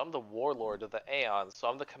Queet, so I'm the warlord of the Aeon, so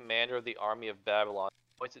I'm the commander of the army of Babylon,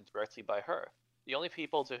 appointed directly by her. The only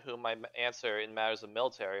people to whom I answer in matters of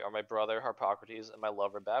military are my brother Harpocrates and my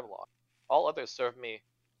lover Babylon. All others serve me,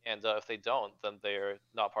 and if they don't, then they're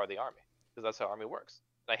not part of the army. Because that's how army works.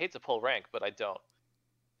 And I hate to pull rank, but I don't.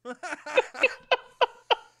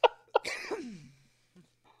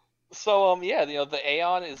 So yeah, the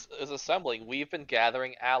Aeon is assembling. We've been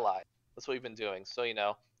gathering allies. That's what we've been doing. So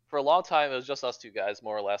for a long time it was just us two guys,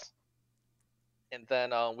 more or less. And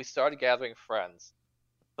then we started gathering friends.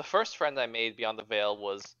 The first friend I made beyond the veil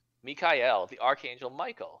was Mikael, the Archangel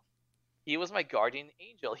Michael. He was my guardian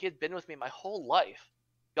angel. He had been with me my whole life.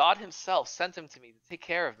 God himself sent him to me to take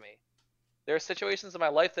care of me. There are situations in my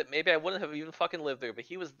life that maybe I wouldn't have even fucking lived through, but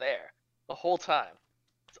he was there the whole time.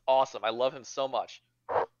 It's awesome. I love him so much.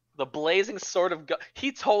 The blazing sword of God.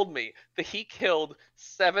 He told me that he killed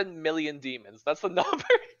 7 million demons. That's the number.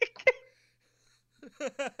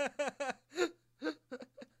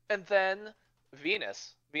 And then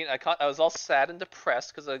Venus. I was all sad and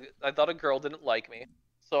depressed because I thought a girl didn't like me.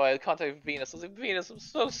 So I contacted Venus. I was like, Venus, I'm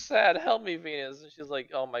so sad. Help me, Venus. And she's like,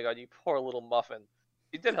 oh my god, you poor little muffin.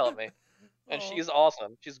 She did help me. And she's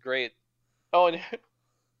awesome. She's great. Oh, and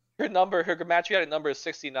her Gematriatic number is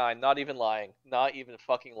 69. Not even lying. Not even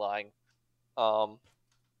fucking lying.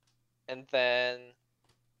 And then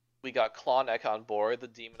we got Klonek on board, the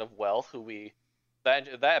Demon of Wealth,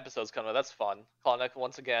 that episode's coming up. That's fun. Klonek,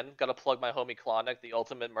 once again. Gotta plug my homie Klonek, the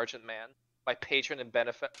ultimate merchant man. My patron and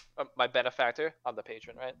my benefactor. I'm the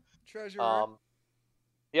patron, right? Treasurer.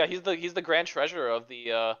 Yeah, he's the grand treasurer of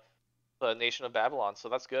the nation of Babylon, so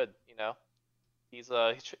that's good,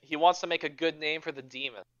 he wants to make a good name for the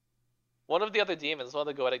demon. One of the other demons, one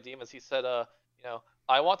of the Goetic demons, he said,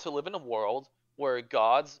 I want to live in a world where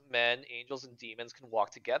gods, men, angels, and demons can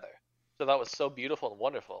walk together. So that was so beautiful and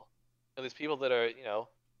wonderful. And these people that are,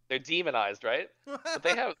 they're demonized, right? But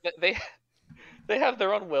they have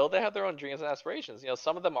their own will, they have their own dreams and aspirations.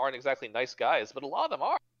 Some of them aren't exactly nice guys, but a lot of them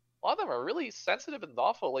are. A lot of them are really sensitive and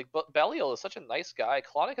thoughtful. Like, Belial is such a nice guy.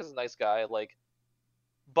 Klonek is a nice guy. Like,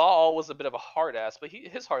 Baal was a bit of a hard ass, but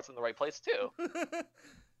his heart's in the right place too.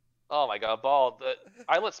 Oh my god, Baal.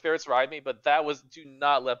 I let spirits ride me, but do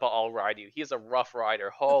not let Baal ride you. He is a rough rider.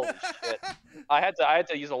 Holy shit. I had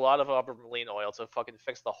to use a lot of Berlin oil to fucking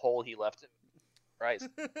fix the hole he left in me. Christ.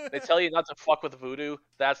 They tell you not to fuck with voodoo.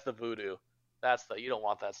 That's the voodoo. You don't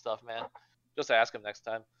want that stuff, man. Just ask him next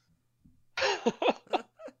time.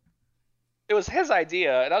 it was his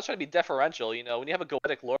idea, and I was trying to be deferential. You know, when you have a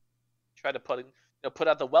goetic lord, you try to put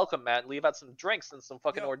out the welcome mat and leave out some drinks and some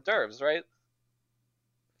fucking hors d'oeuvres, right?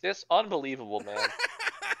 Just unbelievable, man.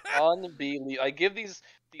 Unbelievable. I give these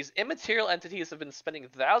immaterial entities have been spending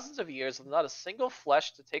thousands of years with not a single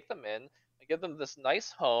flesh to take them in. I give them this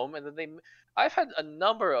nice home, and then I've had a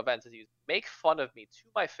number of entities make fun of me to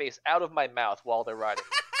my face, out of my mouth, while they're riding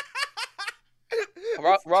me.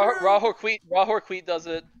 Rahor Queet does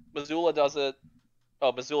it. Missoula does it.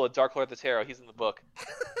 Oh, Missoula, Dark Lord of the Tarot. He's in the book.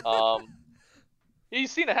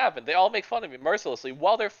 You've seen it happen. They all make fun of me mercilessly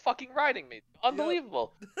while they're fucking riding me.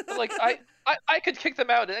 Unbelievable. Yep. I'm like, I could kick them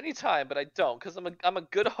out at any time, but I don't, because I'm a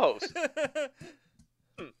good host.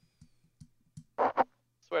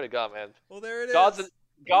 Swear to God, man. Well, there it is.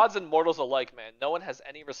 Gods and mortals alike, man. No one has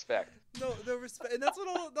any respect. No respect, and that's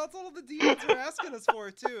all the demons are asking us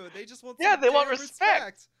for too. They just want they want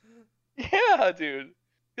respect. Yeah, dude.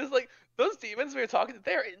 Because like those demons we were talking to,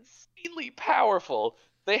 they're insanely powerful.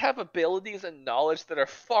 They have abilities and knowledge that are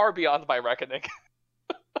far beyond my reckoning.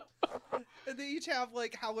 And they each have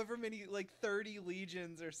like however many, like 30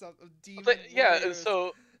 legions or something. Demon yeah,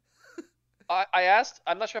 so I asked,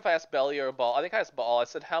 I'm not sure if I asked Belly or Ball. I think I asked Ball. I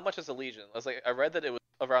said, how much is a legion? I was like, I read that it was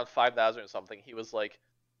around 5,000 or something. He was like,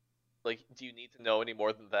 do you need to know any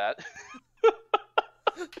more than that?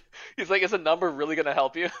 He's like, is a number really gonna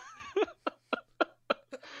help you?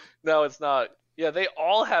 No, it's not. Yeah, they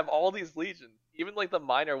all have all these legions. Even like the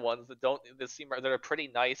minor ones that that are pretty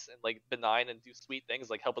nice and like benign and do sweet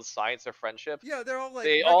things like help with science or friendship. Yeah, they're all like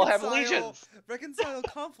they all have legions. Reconcile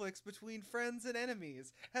conflicts between friends and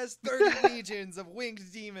enemies. Has 30 legions of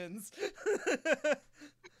winged demons.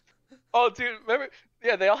 Oh, dude, remember?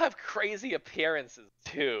 Yeah, they all have crazy appearances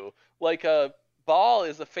too. Like a ball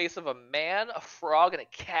is the face of a man, a frog, and a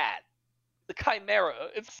cat. The chimera.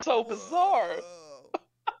 It's so bizarre.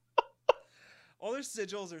 All their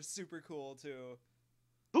sigils are super cool too.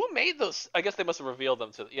 Who made those? I guess they must have revealed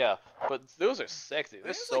them to. Yeah, but those are sick, dude.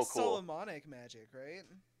 They're so like cool. Solomonic magic, right?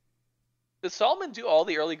 Did Solomon do all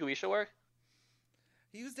the early Goetia work?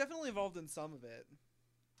 He was definitely involved in some of it.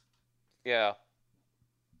 Yeah.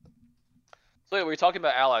 So yeah, we were talking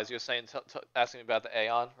about allies. You were saying, asking me about the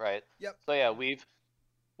Aeon, right? Yep. So yeah,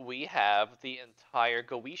 we have the entire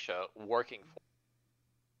Goetia working for.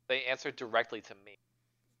 They answer directly to me.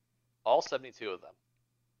 All 72 of them.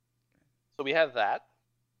 So we have that.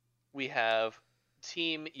 We have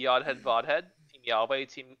Team Yodhead Vodhead, Team Yahweh,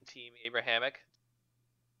 Team Abrahamic,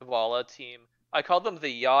 Kabbalah, Team. I call them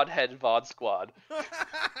the Yodhead Vod Squad.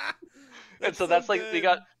 And so that's like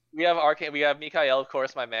good. we have Mikael, of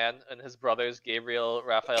course, my man, and his brothers Gabriel,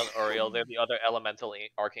 Raphael, and Uriel. They're the other elemental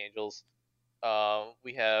archangels.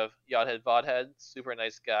 We have Yodhead Vodhead, super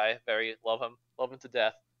nice guy, love him to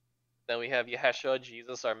death. Then we have Yeshua,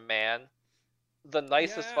 Jesus, our man, the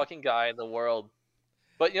nicest fucking guy in the world.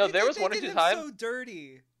 But there was one or two times. So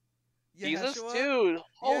dirty. Jesus, dude,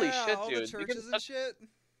 holy shit, all dude. The churches and shit.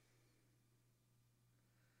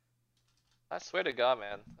 I swear to God,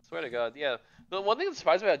 man. I swear to God. Yeah. The one thing that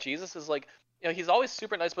surprised me about Jesus is like, he's always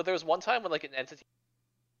super nice, but there was one time when like an entity.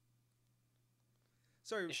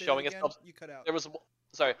 Sorry, showing itself. You cut out.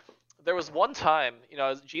 There was one time,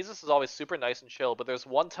 Jesus is always super nice and chill, but there's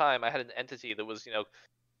one time I had an entity that was,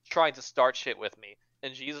 trying to start shit with me.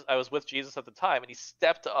 And I was with Jesus at the time, and he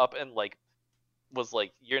stepped up and was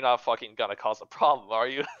like, "You're not fucking gonna cause a problem, are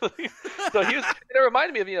you?" So it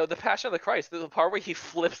reminded me of, the Passion of the Christ, the part where he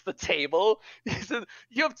flips the table. He said,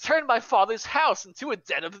 "You have turned my father's house into a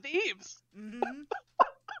den of thieves." Mm-hmm.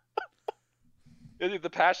 The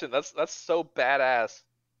Passion, that's so badass.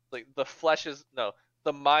 Like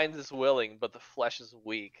the mind is willing, but the flesh is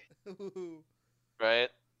weak. Right?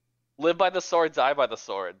 Live by the sword, die by the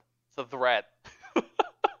sword. It's a threat.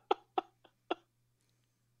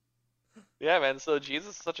 Yeah, man. So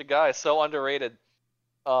Jesus is such a guy, so underrated.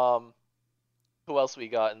 Who else we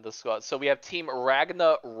got in the squad? So we have Team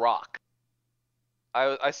Ragnarok.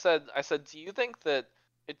 I said, do you think that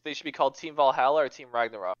they should be called Team Valhalla or Team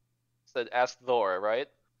Ragnarok? I said, ask Thor, right?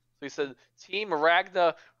 So he said, Team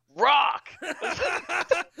Ragnarok.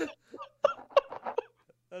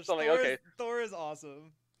 Okay. Thor is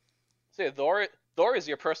awesome. So yeah, Thor is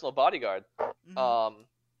your personal bodyguard. Mm-hmm.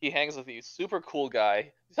 He hangs with you. Super cool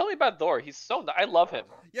guy. Tell me about Thor. He's I love him.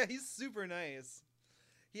 Yeah, he's super nice.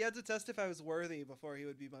 He had to test if I was worthy before he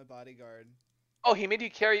would be my bodyguard. Oh, he made you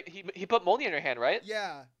carry. He put Moni in your hand, right?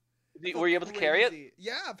 Yeah. Were you able to carry it?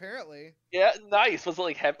 Yeah, apparently. Yeah, nice. Was it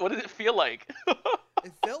like heavy? What did it feel like?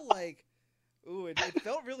 It felt like, it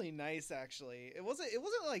felt really nice actually. It wasn't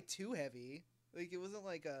like too heavy. Like it wasn't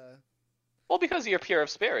like a. Well, because you're pure of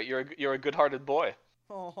spirit, you're a good-hearted boy.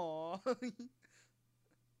 Aww.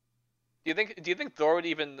 Do you think Thor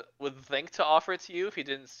would think to offer it to you if he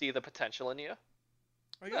didn't see the potential in you?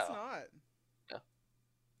 I guess No. not. Yeah.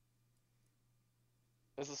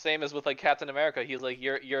 It's the same as with like Captain America. He's like,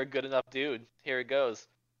 you're a good enough dude. Here it goes.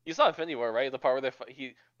 You saw Infinity War, right? The part where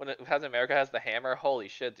when Captain America has the hammer. Holy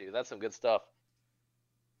shit, dude, that's some good stuff.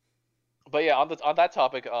 But yeah, on that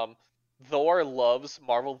topic, Thor loves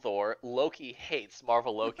Marvel Thor. Loki hates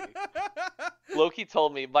Marvel Loki. Loki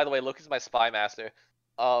told me, by the way, Loki's my spy master.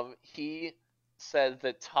 He said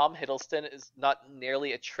that Tom Hiddleston is not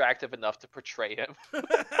nearly attractive enough to portray him.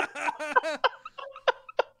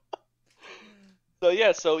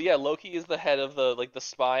 So yeah, Loki is the head of the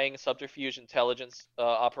spying, subterfuge, intelligence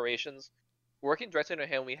operations. Working directly under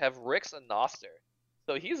him, we have Rick Noster.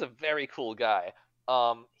 So he's a very cool guy.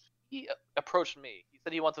 He approached me. He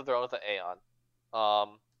said he wants to throw with the Aeon.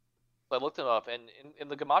 So I looked him up, and in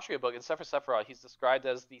the Gematria book, in Sefer Sephiroth, he's described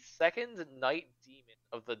as the second night demon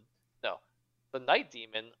of the night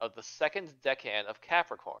demon of the second decan of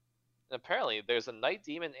Capricorn. And apparently, there's a night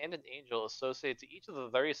demon and an angel associated to each of the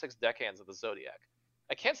 36 decans of the zodiac.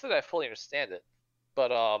 I can't say that I fully understand it,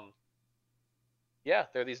 but yeah,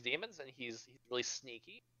 there are these demons, and he's really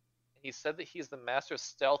sneaky. And he said that he's the master of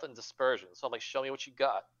stealth and dispersion. So I'm like, show me what you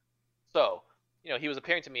got. So, he was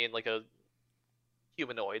appearing to me in like a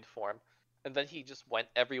humanoid form, and then he just went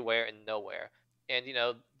everywhere and nowhere. And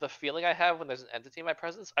the feeling I have when there's an entity in my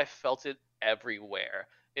presence, I felt it everywhere.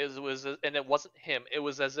 And it wasn't him. It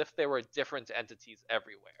was as if there were different entities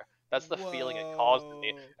everywhere. That's the feeling it caused in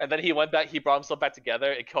me. And then he went back. He brought himself back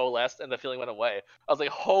together. It coalesced, and the feeling went away. I was like,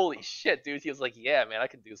 "Holy shit, dude!" He was like, "Yeah, man, I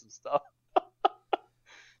can do some stuff."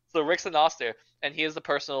 So Rick's an Oster, and he is the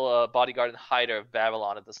personal bodyguard and hider of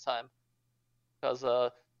Babylon at this time.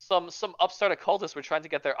 Because some upstart occultists were trying to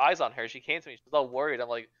get their eyes on her. She came to me. She was all worried. I'm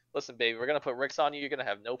like, "Listen, baby, we're gonna put Rick's on you. You're gonna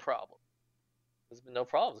have no problem." There's been no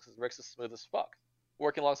problems because Rick's is smooth as fuck.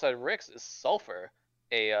 Working alongside Rick's is Sulfur,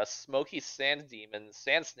 a smoky sand demon,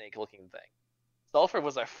 sand snake looking thing. Sulfur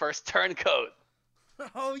was our first turncoat.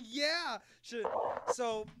 Oh yeah.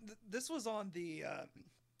 So this was on the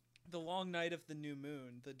long night of the new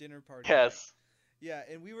moon, the dinner party. Yes. Yeah,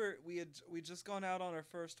 and we just gone out on our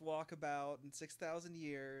first walkabout in 6,000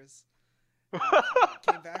 years.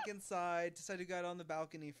 Came back inside, decided to go out on the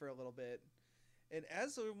balcony for a little bit. And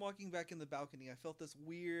as we were walking back in the balcony, I felt this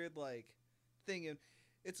weird thing, and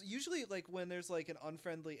it's usually when there's an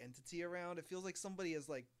unfriendly entity around, it feels like somebody has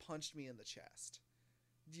punched me in the chest.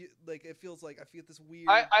 It feels like I feel this weird.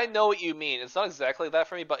 I know what you mean. It's not exactly that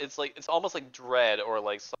for me, but it's almost like dread or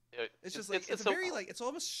it's just it's very it's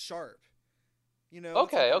almost sharp.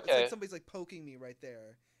 Okay, it's like somebody's poking me right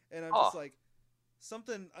there, and I'm just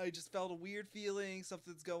something. I just felt a weird feeling.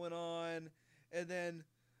 Something's going on, and then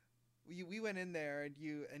we went in there, and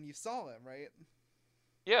you saw him, right?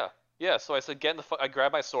 Yeah. Yeah, so I said, I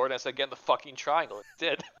grabbed my sword and I said, get in the fucking triangle. It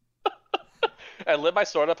did. I lit my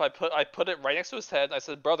sword up. I put it right next to his head. And I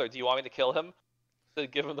said, brother, do you want me to kill him? I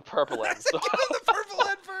said, give him the purple end. Give him the purple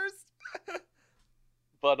end first.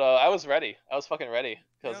 But I was ready. I was fucking ready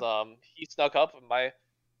because he snuck up.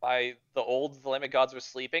 The old Thelemic gods were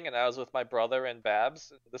sleeping, and I was with my brother and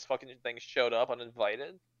Babs. This fucking thing showed up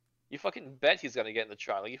uninvited. You fucking bet he's gonna get in the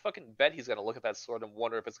triangle. You fucking bet he's gonna look at that sword and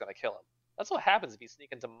wonder if it's gonna kill him. That's what happens if you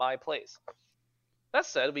sneak into my place. That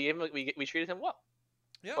said, we treated him well.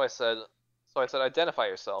 Yeah. So I said, identify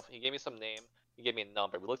yourself. He gave me some name. He gave me a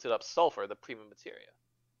number. We looked it up. Sulfur, the premium materia.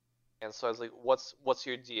 And so I was like, what's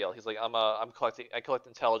your deal? He's like, I collect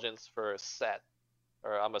intelligence for Set,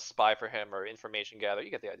 or I'm a spy for him, or information gatherer. You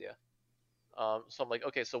get the idea. So I'm like,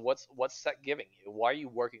 okay, so what's Set giving you? Why are you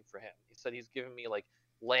working for him? He said he's giving me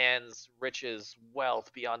lands, riches,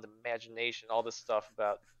 wealth beyond imagination, all this stuff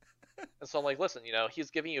about. And so I'm like, listen, he's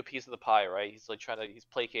giving you a piece of the pie, right? He's he's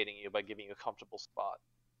placating you by giving you a comfortable spot.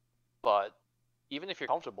 But even if you're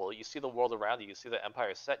comfortable, you see the world around you, you see the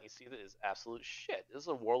empire set, and you see that it's absolute shit. This is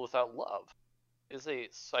a world without love. It is a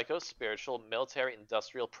psycho-spiritual,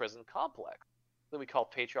 military-industrial prison complex that we call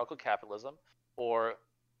patriarchal capitalism, or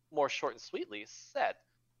more short and sweetly, Set,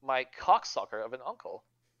 my cocksucker of an uncle.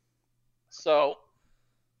 So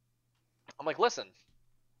I'm like, listen,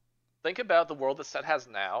 think about the world that Set has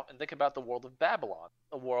now, and think about the world of Babylon,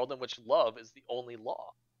 a world in which love is the only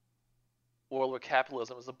law. A world where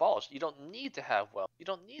capitalism is abolished. You don't need to have wealth. You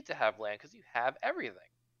don't need to have land because you have everything.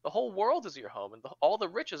 The whole world is your home, and all the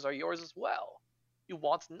riches are yours as well. You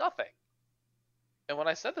want nothing. And when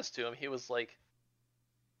I said this to him, he was like,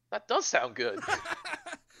 that does sound good.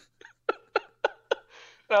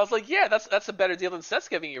 And I was like, yeah, that's a better deal than Set's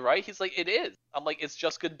giving you, right? He's like, it is. I'm like, it's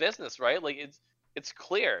just good business, right? It's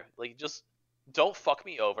clear. Just don't fuck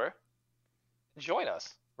me over, join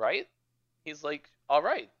us, right? He's like, all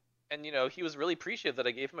right. And, he was really appreciative that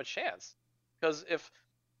I gave him a chance. Because if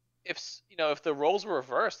the roles were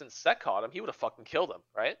reversed and Set caught him, he would have fucking killed him,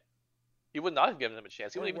 right? He would not have given him a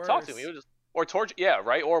chance. He Or wouldn't even talk to him. He worse. would just, or torture, yeah,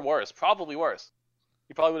 right? Or worse, probably worse.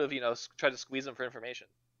 He probably would have, tried to squeeze him for information.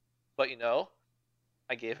 But,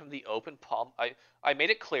 I gave him the open palm. I made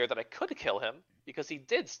it clear that I could kill him because he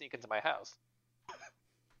did sneak into my house.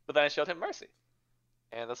 But then I showed him mercy.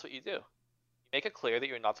 And that's what you do. You make it clear that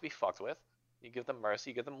you're not to be fucked with. You give them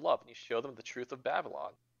mercy, you give them love, and you show them the truth of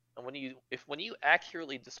Babylon. And when you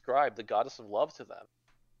accurately describe the goddess of love to them,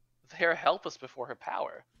 they are helpless before her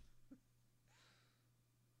power.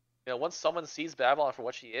 Once someone sees Babylon for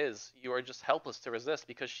what she is, you are just helpless to resist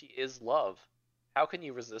because she is love. How can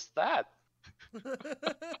you resist that?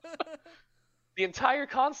 The entire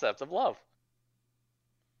concept of love.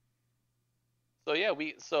 So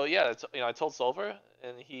yeah, I told Silver,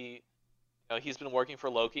 and he's been working for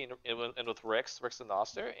Loki and with Rix the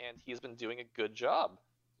Noster, and he's been doing a good job,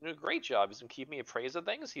 doing a great job. He's been keeping me appraised of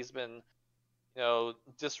things. He's been,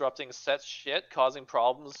 disrupting Set's shit, causing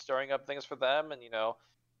problems, stirring up things for them, and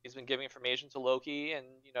he's been giving information to Loki, and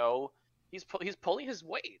he's pulling his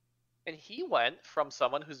weight. And he went from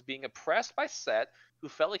someone who's being oppressed by Set, who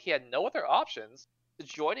felt like he had no other options, to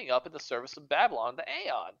joining up in the service of Babylon, the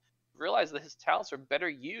Aeon. Realized that his talents are better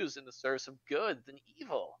used in the service of good than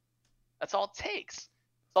evil. That's all it takes.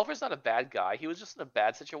 Sulfur's not a bad guy. He was just in a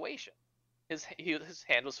bad situation. His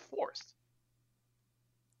hand was forced.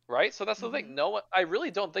 Right? So that's the thing. I really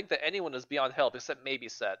don't think that anyone is beyond help except maybe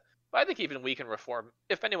Set. But I think even we can reform.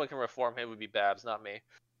 If anyone can reform him, it would be Babs, not me.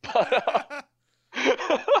 But,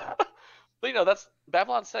 but that's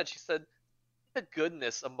Babylon said. She said, "The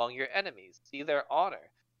goodness among your enemies. See their honor.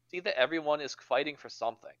 See that everyone is fighting for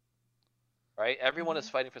something." Right? Everyone is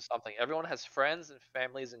fighting for something. Everyone has friends and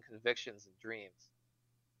families and convictions and dreams.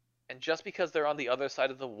 And just because they're on the other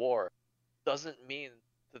side of the war doesn't mean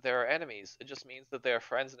that there are enemies. It just means that they are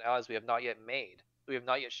friends and allies we have not yet made. We have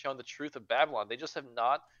not yet shown the truth of Babylon. They just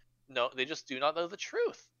they just do not know the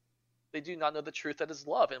truth. They do not know the truth that is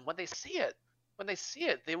love. And when they see it,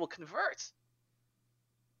 they will convert.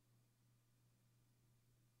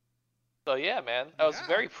 So yeah, man, I was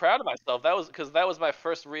very proud of myself. That was my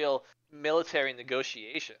first real military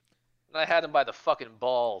negotiation, and I had him by the fucking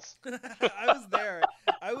balls. I was there.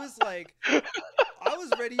 I was like, I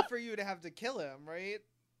was ready for you to have to kill him, right?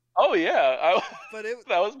 Oh yeah, that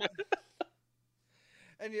was.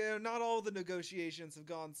 And not all the negotiations have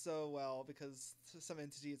gone so well because some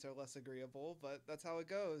entities are less agreeable, but that's how it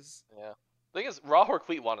goes. Yeah. The thing is, Rahor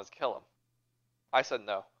wanted to kill him. I said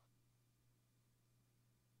no.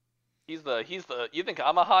 He's the. You think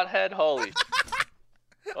I'm a hothead? Holy.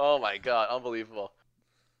 Oh my god, unbelievable.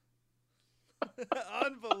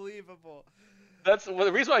 Unbelievable. That's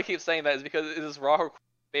the reason why I keep saying that is because it is Rahor's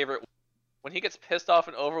favorite. When he gets pissed off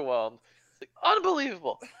and overwhelmed, it's like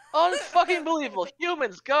unbelievable, unfucking believable.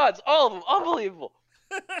 Humans, gods, all of them, unbelievable.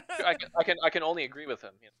 I can only agree with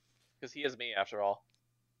him, because he is me after all.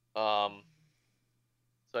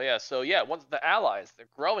 So yeah. Once the allies, they're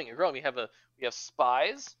growing and growing. We have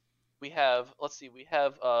spies. We have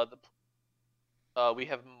we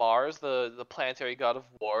have Mars, the planetary god of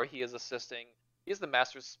war. He is assisting. He is the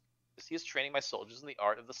master. He is training my soldiers in the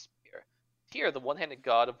art of the spear. Here, the one-handed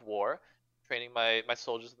god of war, training my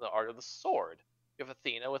soldiers in the art of the sword. We have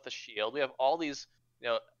Athena with a shield. We have all these,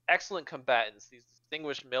 excellent combatants, these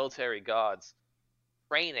distinguished military gods,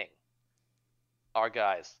 training our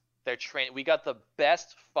guys. They're trained. We got the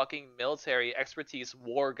best fucking military expertise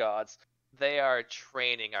war gods. They are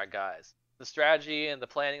training our guys. The strategy and the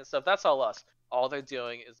planning and stuff, that's all us. All they're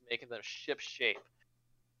doing is making them ship shape.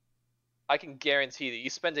 I can guarantee that you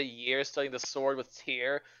spend a year studying the sword with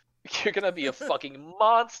Tyr, you're gonna be a fucking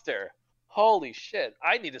monster. Holy shit!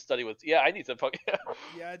 I need to study with. Yeah, I need to fucking.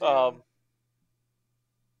 Yeah, I do.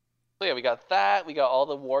 So yeah, we got that. We got all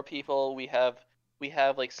the war people. We have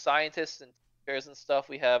like scientists and teachers and stuff.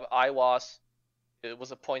 We have Iwas. It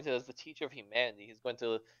was appointed as the teacher of humanity. He's going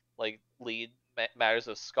to like lead matters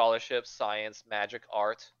of scholarship, science, magic,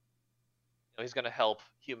 art. He's going to help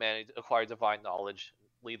humanity acquire divine knowledge,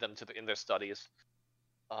 lead them in their studies.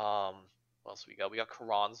 What else we got? We got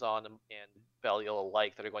Karanzan and Belial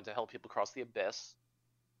alike that are going to help people cross the abyss.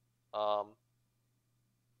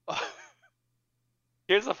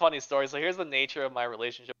 Here's a funny story. So here's the nature of my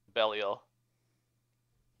relationship with Belial.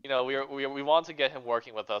 We wanted to get him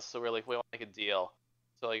working with us, so we're like, we want to make a deal.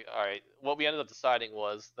 So like, all right, what we ended up deciding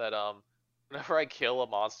was that whenever I kill a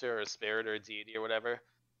monster or a spirit or a deity or whatever,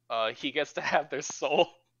 he gets to have their soul.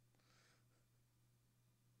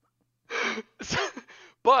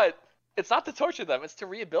 But it's not to torture them; it's to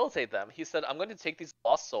rehabilitate them. He said, "I'm going to take these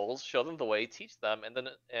lost souls, show them the way, teach them,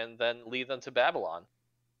 and then lead them to Babylon."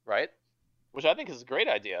 Right? Which I think is a great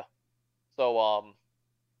idea. So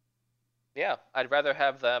yeah, I'd rather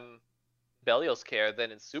have them Belial's care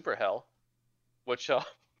than in super hell. Which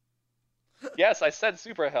yes, I said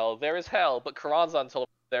super hell. There is hell, but Karanzan told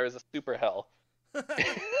me there is a super hell.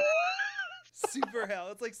 Super hell.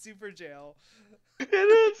 It's like super jail. It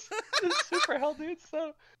is. It's super hell, dude.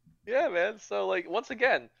 So yeah, man. So like once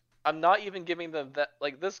again, I'm not even giving them that.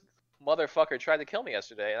 Like this motherfucker tried to kill me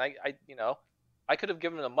yesterday, and I could have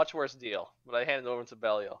given him a much worse deal, but I handed it over to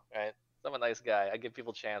Belial. Right? I'm a nice guy. I give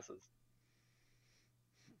people chances.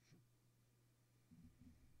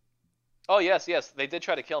 Oh yes, they did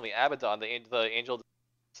try to kill me. Abaddon, the angel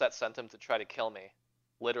Set sent him to try to kill me,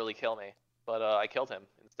 literally kill me, but I killed him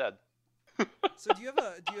instead. So do you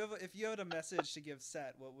have if you had a message to give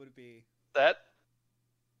Set, what would it be? Set?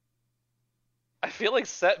 I feel like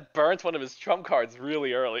Set burnt one of his trump cards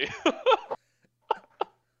really early.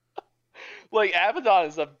 Like Abaddon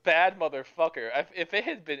is a bad motherfucker. If it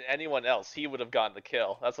had been anyone else, he would have gotten the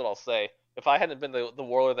kill. That's what I'll say. If I hadn't been the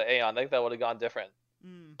warlord of the Aeon, I think that would have gone different.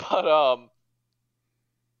 But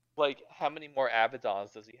like how many more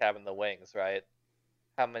Abaddons does he have in the wings, right?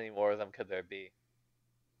 How many more of them could there be?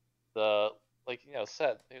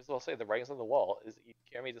 Set, here's what I'll say, the writings on the wall. Is you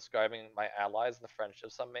hear me describing my allies and the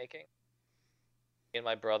friendships I'm making? Me and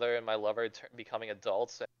my brother and my lover becoming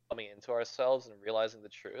adults and coming into ourselves and realizing the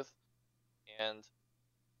truth. And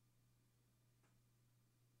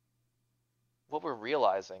what we're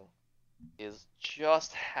realizing is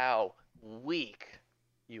just how weak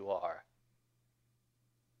you are.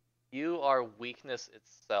 You are weakness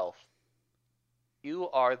itself. You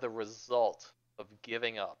are the result of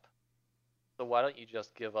giving up. So why don't you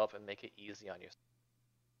just give up and make it easy on yourself?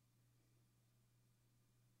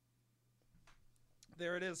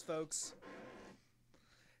 There it is, folks.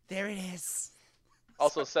 There it is.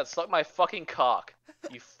 Also, Seth, suck my fucking cock.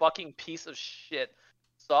 You fucking piece of shit.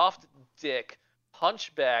 Soft dick.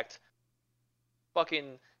 Hunchbacked.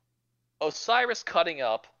 Fucking Osiris cutting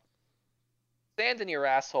up. Sand in your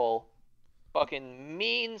asshole. Fucking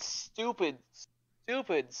mean, stupid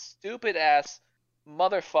ass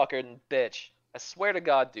motherfucker and bitch. I swear to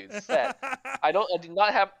God, dude. Seth. I do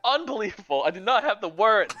not have unbelievable. I do not have the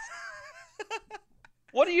words.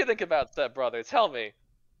 What do you think about Seth, brother? Tell me.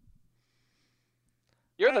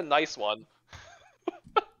 You're the nice one.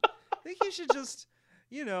 I think you should just,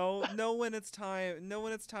 know when it's time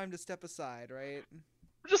to step aside, right?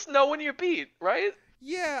 Just know when you're beat, right?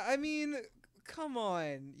 Yeah, I mean, come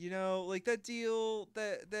on, like that deal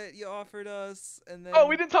that you offered us, and then. Oh,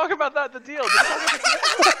 we didn't talk about that. The deal.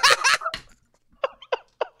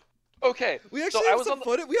 Okay. We actually have some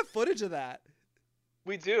footage. We have footage of that.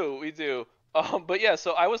 We do. But yeah,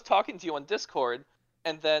 so I was talking to you on Discord,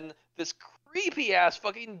 and then this creepy ass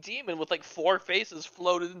fucking demon with like 4 faces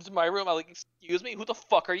floated into my room. I was like, excuse me, who the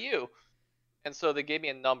fuck are you? And so they gave me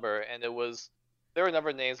a number, and there were a number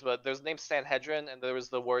of names, but there's the name Sanhedrin, and there was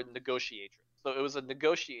the word negotiator. So it was a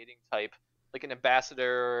negotiating type, like an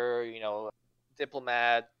ambassador,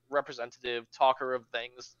 diplomat, representative, talker of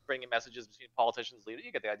things, bringing messages between politicians, leaders.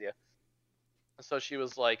 You get the idea. And so she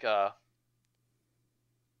was like, that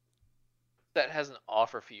has an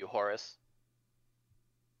offer for you, Horace.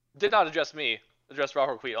 Did not address me, addressed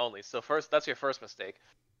Robert Queen only. So first, that's your first mistake.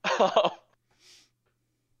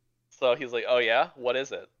 So he's like, oh yeah, what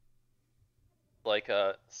is it? Like,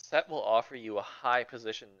 Set will offer you a high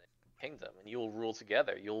position in the kingdom, and you will rule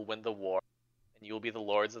together. You will win the war, and you will be the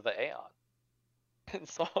lords of the Aeon. And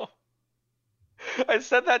so, I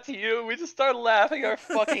said that to you, and we just started laughing our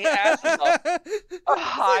fucking asses off. A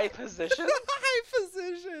high position? High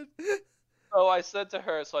position! So I said to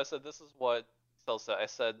her, this is what Sel said. I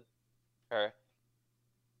said to her,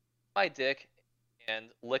 my dick and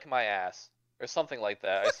lick my ass. Or something like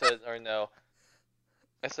that. I said, or no.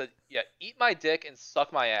 I said, yeah, eat my dick and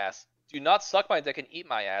suck my ass. Do not suck my dick and eat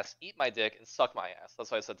my ass. Eat my dick and suck my ass.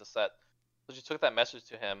 That's what I said to Set. So she took that message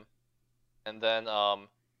to him, and then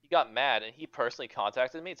he got mad, and he personally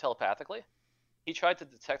contacted me telepathically. He tried to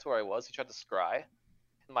detect where I was. He tried to scry.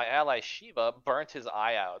 And my ally Shiva burnt his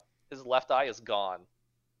eye out. His left eye is gone.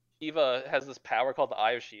 Shiva has this power called the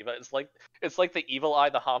Eye of Shiva. It's like the evil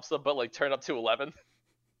eye, the Hamsa, but like turned up to 11.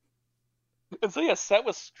 And so yeah, Set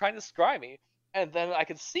was trying to scry me, and then I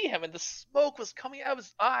could see him, and the smoke was coming out of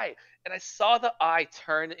his eye, and I saw the eye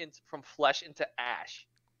turn from flesh into ash.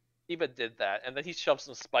 Shiva did that, and then he shoved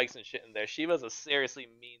some spikes and shit in there. Shiva's a seriously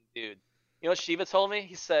mean dude. You know what Shiva told me?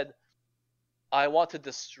 He said, I want to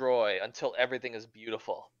destroy until everything is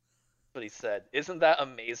beautiful. what he said. Isn't that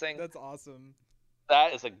amazing? That's awesome.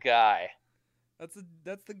 That is a guy.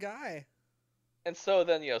 That's the guy. And so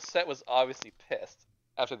then, Set was obviously pissed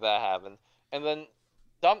after that happened. And then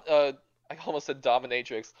I almost said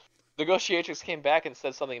dominatrix. Negotiatrix came back and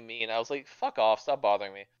said something mean. I was like, fuck off, stop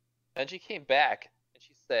bothering me. And she came back and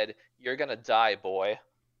she said, "You're gonna die, boy."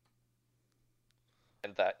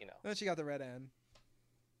 And that, Then she got the red end.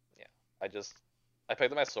 Yeah. I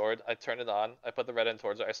picked up my sword, I turned it on, I put the red end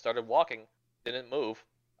towards her, I started walking, didn't move,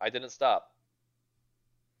 I didn't stop.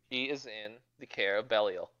 She is in the care of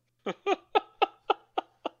Belial.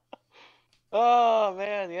 Oh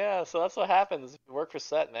man, yeah. So that's what happens if you work for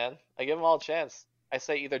Set, man. I give them all a chance. I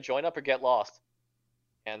say either join up or get lost.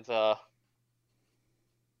 And damn,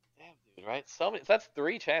 dude, right? So many. That's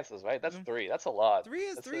 3 chances, right? That's 3. That's a lot. Three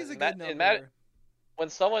is a good good number.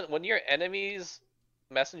 When your enemy's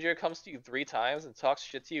messenger comes to you 3 times and talks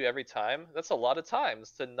shit to you every time, that's a lot of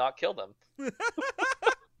times to not kill them.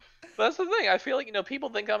 That's the thing. I feel like, people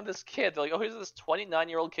think I'm this kid. They're like, oh, here's this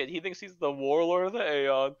 29-year-old kid. He thinks he's the warlord of the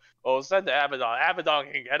Aeon. Oh, send to Abaddon.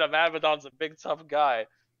 Abaddon can get him. Abaddon's a big, tough guy.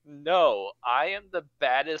 No, I am the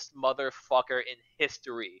baddest motherfucker in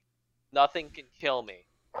history. Nothing can kill me.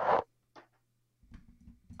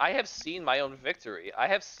 I have seen my own victory. I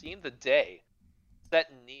have seen the day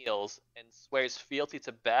Set kneels and swears fealty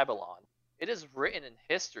to Babylon. It is written in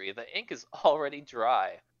history. The ink is already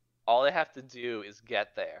dry. All I have to do is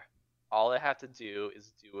get there. All I have to do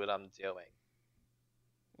is do what I'm doing.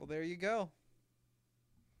 Well, there you go.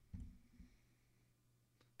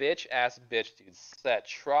 Bitch ass bitch, dude. Set.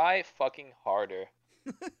 Try fucking harder.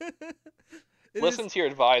 Listen to your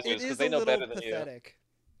advisors because they know better than pathetic.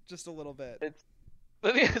 Just a little bit.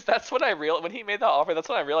 That's what I realized when he made that offer. That's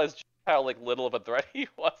when I realized how little of a threat he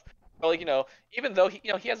was. But even though he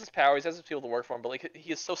has his powers, he has his people to work for him, but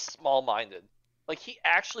he is so small-minded. He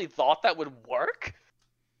actually thought that would work.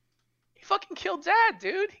 He fucking killed Dad,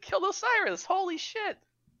 dude. He killed Osiris. Holy shit.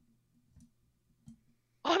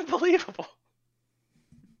 Unbelievable.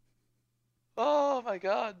 Oh my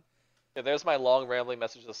god. Yeah, there's my long rambling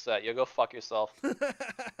message to Set. Go fuck yourself.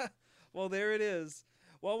 Well, there it is.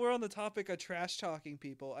 While we're on the topic of trash talking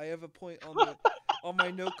people, I have a point on on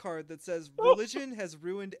my note card that says religion has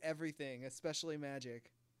ruined everything, especially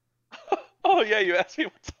magic. Oh yeah, you asked me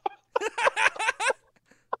what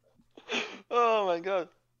Oh my god.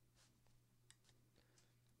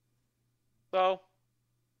 So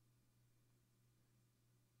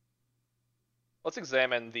let's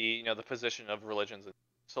examine the the position of religions.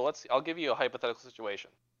 So I'll give you a hypothetical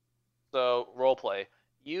situation. So role play.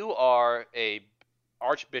 You are a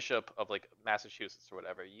archbishop of Massachusetts or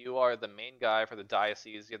whatever. You are the main guy for the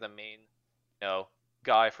diocese. You're the main,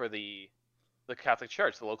 guy for the Catholic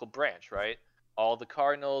Church, the local branch, right? All the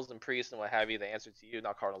cardinals and priests and what have you, they answer to you.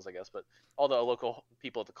 Not cardinals, I guess, but all the local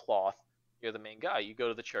people at the cloth. You're the main guy. You go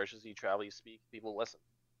to the churches, you travel, you speak, people listen.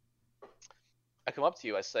 I come up to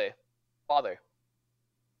you, I say, Father,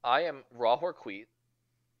 I am Ra-Hoor-Khuit,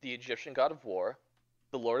 the Egyptian god of war,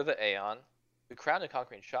 the Lord of the Aeon, the crowned and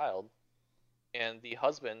conquering child, and the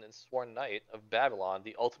husband and sworn knight of Babylon,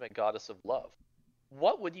 the ultimate goddess of love.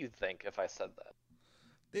 What would you think if I said that?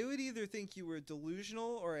 They would either think you were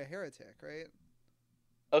delusional or a heretic, right?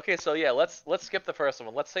 Okay, so yeah, let's skip the first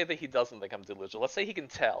one. Let's say that he doesn't think I'm delusional. Let's say he can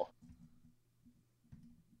tell.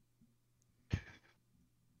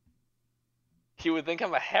 He would think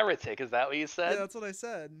I'm a heretic, is that what you said? Yeah, that's what I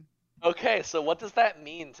said. Okay, so what does that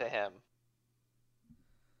mean to him?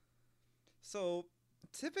 So,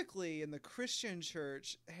 typically in the Christian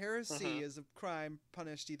church, heresy is a crime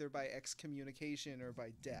punished either by excommunication or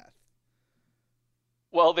by death.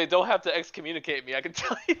 Well, they don't have to excommunicate me, I can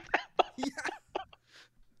tell you that.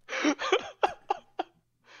 Yeah.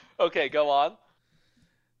 Okay, go on.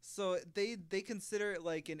 So they consider it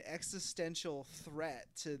like an existential threat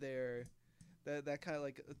to their that kind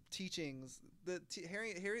of teachings.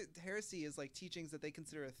 Heresy is teachings that they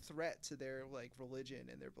consider a threat to their religion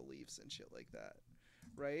and their beliefs and shit like that,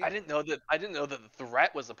 right? I didn't know that the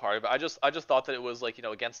threat was a part of it. I just thought that it was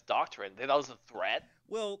against doctrine. They thought it was a threat.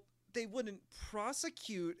 Well, they wouldn't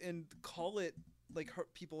prosecute and call it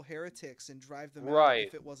people heretics and drive them out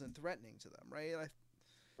if it wasn't threatening to them, right?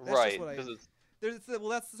 That's just what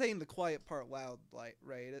that's saying the quiet part loud,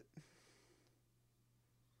 right?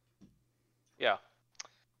 Yeah,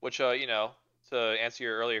 which to answer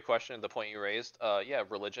your earlier question, the point you raised, yeah,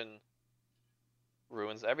 religion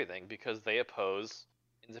ruins everything because they oppose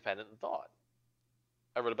independent thought.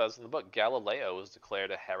 I wrote about this in the book. Galileo was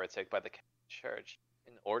declared a heretic by the Catholic Church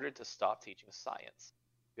in order to stop teaching science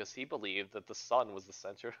because he believed that the sun was the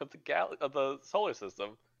center of the solar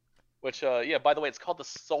system. Which, yeah, by the way, it's called the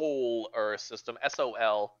Solar system,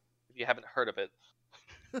 SOL, if you haven't heard of it.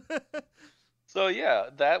 So yeah,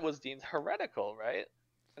 that was deemed heretical, right?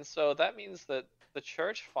 And so that means that the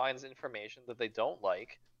church finds information that they don't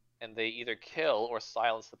like, and they either kill or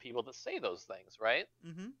silence the people that say those things, right?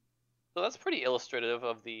 Mm-hmm. So that's pretty illustrative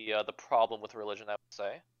of the problem with religion, I would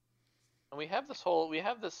say. And we have this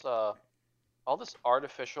all this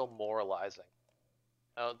artificial moralizing.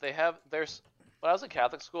 There's when I was in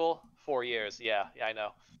Catholic school, 4 years, yeah, I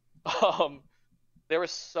know. Um, there were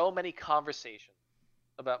so many conversations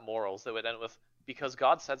about morals that would end with because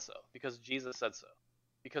God said so, because Jesus said so,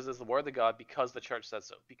 because it's the word of God, because the church said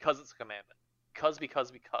so, because it's a commandment,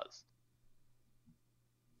 because.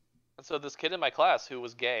 And so this kid in my class who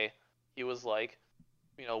was gay, he was like,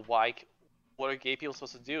 why? What are gay people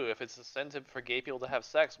supposed to do? If it's a sin for gay people to have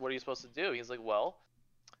sex, what are you supposed to do? He's like, well,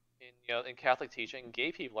 in Catholic teaching,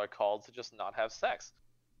 gay people are called to just not have sex.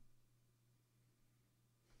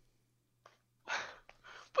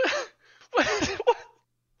 But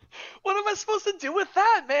what am I supposed to do with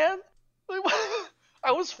that, man? Like,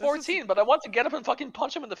 I was 14, but I want to get up and fucking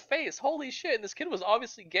punch him in the face. Holy shit! And this kid was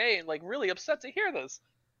obviously gay and like really upset to hear this.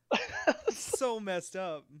 So messed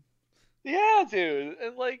up. Yeah, dude.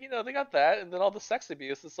 And like, they got that, and then all the sex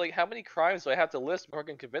abuse. It's like, how many crimes do I have to list before I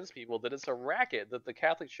can convince people that it's a racket, that the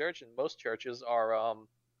Catholic Church and most churches are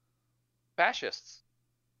fascists,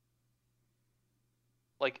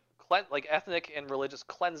 like ethnic and religious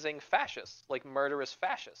cleansing fascists, like murderous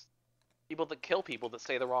fascists, people that kill people that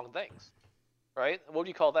say the wrong things, right? What do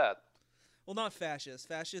you call that? Well, not fascist.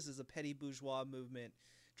 Fascist is a petty bourgeois movement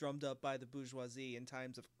drummed up by the bourgeoisie in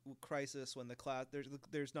times of crisis when the class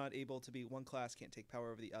there's not able to be one class can't take power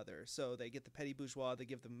over the other. So they get the petty bourgeois, they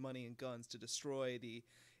give them money and guns to destroy the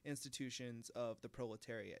institutions of the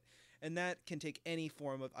proletariat, and that can take any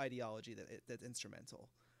form of ideology that's instrumental.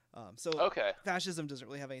 So Okay, fascism doesn't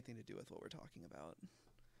really have anything to do with what we're talking about.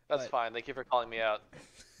 that's fine. Thank you for calling me out.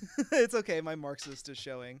 It's okay. My Marxist is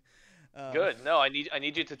showing. Good. No, I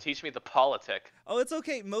need you to teach me the politic. Oh, it's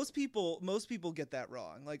okay. Most people get that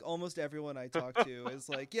wrong. Like almost everyone I talk to is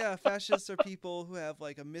like, yeah, fascists are people who have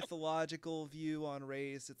like a mythological view on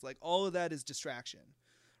race. It's like all of that is distraction,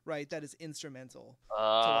 right? That is instrumental to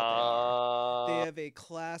what they are. They have a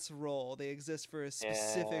class role. They exist for a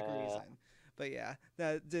specific reason. But yeah,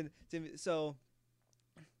 so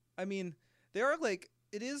I mean, there are like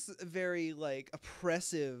it is very like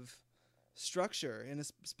oppressive structure, and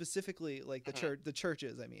specifically like the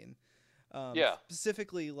churches. I mean,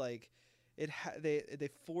 specifically like they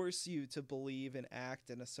force you to believe and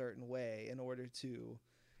act in a certain way in order to,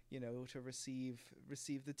 to receive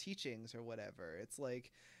the teachings or whatever. It's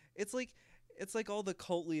like all the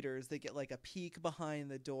cult leaders, they get like a peek behind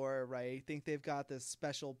the door, right? Think they've got this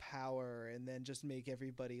special power, and then just make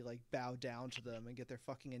everybody like bow down to them and get their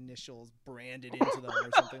fucking initials branded into them or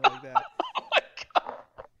something like that. Oh my god.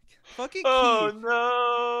 Fucking Keith.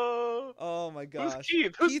 No. Oh my gosh. Who's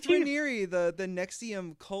Keith Raniere, the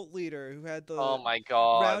NXIVM cult leader who had the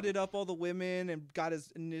rounded up all the women and got his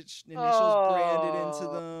initials branded into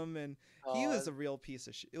them, and he was a real piece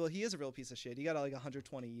of shit. Well, he is a real piece of shit. He got like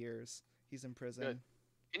 120 years. He's in prison. Good.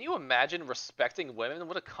 Can you imagine respecting women?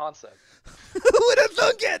 What a concept. Who would have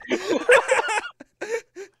thunk it?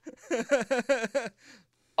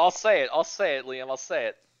 I'll say it, Liam. I'll say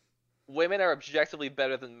it. Women are objectively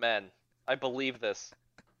better than men. I believe this.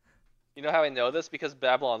 You know how I know this? Because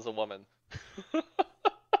Babylon's a woman.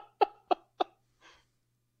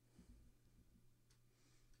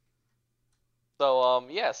 So,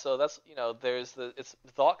 yeah, so that's, there's it's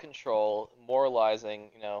thought control, moralizing,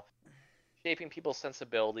 shaping people's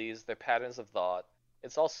sensibilities, their patterns of thought.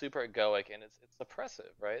 It's all super egoic, and it's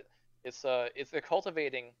oppressive, right? It's they're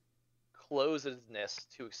cultivating closedness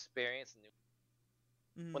to experience new.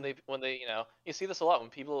 When they you see this a lot when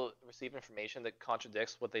people receive information that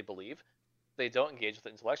contradicts what they believe, they don't engage with it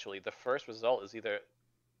intellectually. The first result is either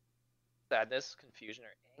sadness, confusion, or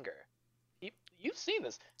anger. You've seen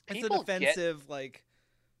this. People it's a defensive like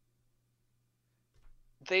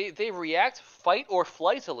they react fight or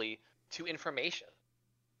flightily to information.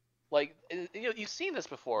 Like you've seen this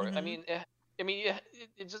before. I mean,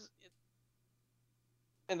 it just.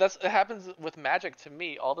 And it happens with magic to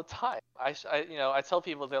me all the time. I tell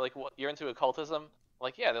people, they're like, "What, you're into occultism?" I'm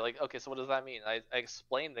like, yeah. They're like, "Okay, so what does that mean?" I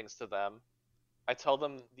explain things to them. I tell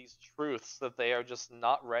them these truths that they are just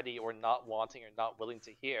not ready or not wanting or not willing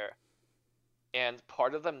to hear. And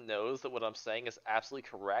part of them knows that what I'm saying is absolutely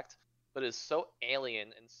correct, but is so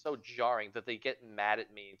alien and so jarring that they get mad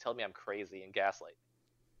at me and tell me I'm crazy and gaslight.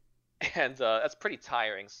 And that's pretty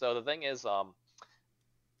tiring. So the thing is,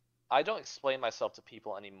 I don't explain myself to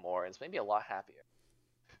people anymore, and it's made me a lot happier.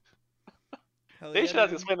 Hell They yeah, should have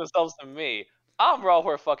to dude. explain themselves to me. I'm raw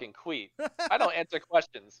whore fucking queet. I don't answer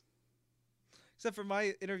questions. Except for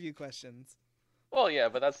my interview questions. Well, yeah,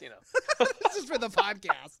 but that's This is for the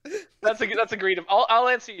podcast. that's agreed. I'll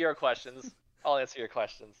answer your questions. I'll answer your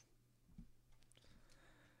questions.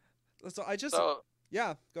 So I just So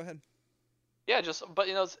yeah, go ahead. yeah, but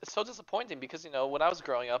it's so disappointing because when I was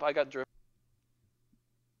growing up, I got driven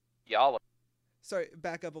Yahweh. Sorry,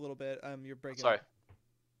 back up a little bit. You're breaking Sorry. up.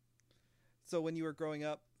 So when you were growing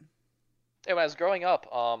up, Yeah, when I was growing up,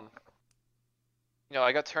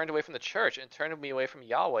 I got turned away from the church and turned me away from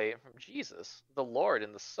Yahweh and from Jesus, the Lord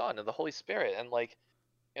and the Son and the Holy Spirit, and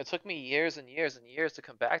it took me years and years and years to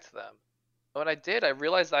come back to them. But when I did, I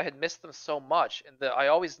realized I had missed them so much, and that I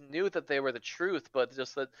always knew that they were the truth, but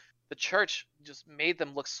just that the church just made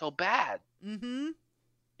them look so bad. mm-hmm.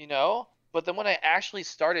 But then when I actually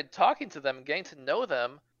started talking to them and getting to know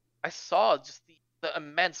them, I saw just the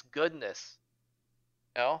immense goodness.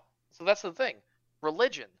 So that's the thing.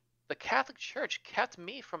 Religion, the Catholic Church kept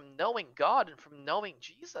me from knowing God and from knowing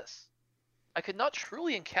Jesus. I could not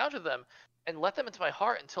truly encounter them and let them into my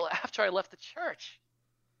heart until after I left the church.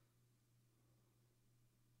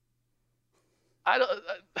 I don't.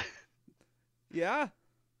 Yeah.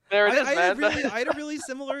 There it is, man. I had a really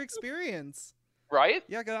similar experience. Right?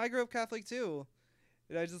 Yeah, 'cause I grew up Catholic too,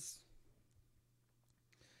 and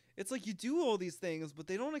it's like you do all these things, but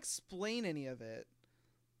they don't explain any of it.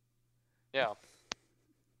 Yeah.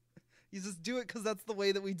 You just do it because that's the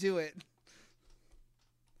way that we do it.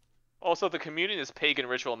 Also, the communion is pagan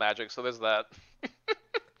ritual magic, so there's that.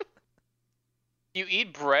 You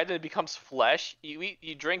eat bread and it becomes flesh.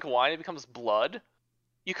 You drink wine and it becomes blood.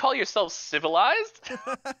 You call yourself civilized?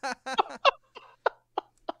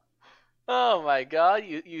 Oh my god,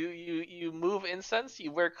 you move incense,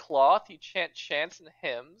 you wear cloth, you chant chants and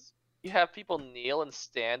hymns, you have people kneel and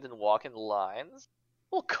stand and walk in lines.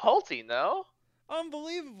 Well, culty, no?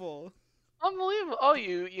 Unbelievable. Unbelievable. Oh,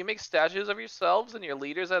 you make statues of yourselves and your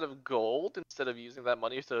leaders out of gold instead of using that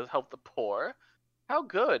money to help the poor. How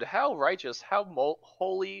good, how righteous, how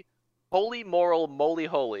holy, moral, moly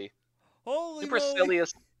holy. Holy moly.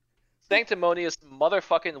 Supercilious, sanctimonious,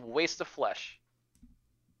 motherfucking waste of flesh.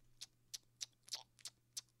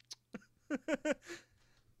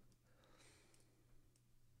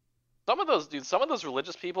 Some of those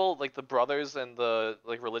religious people, like the brothers and the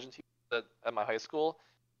religion teachers at my high school,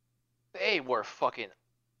 they were fucking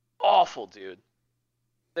awful, dude.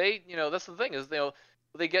 That's the thing is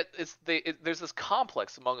they get there's this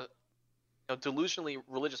complex among delusionally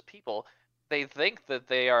religious people. They think that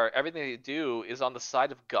everything they do is on the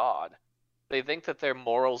side of God. They think that their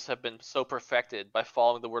morals have been so perfected by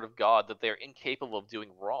following the word of God that they're incapable of doing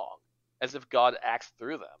wrong, as if God acts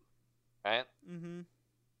through them, right? Mm-hmm.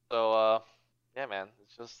 So, yeah, man,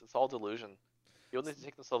 it's all delusion. People need to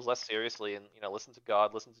take themselves less seriously and listen to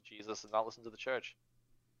God, listen to Jesus, and not listen to the church.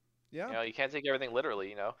 Yeah. You can't take everything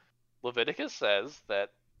literally. Leviticus says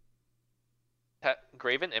that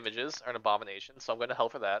graven images are an abomination, so I'm going to hell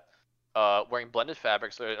for that. Wearing blended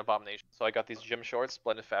fabrics are an abomination, so I got these gym shorts,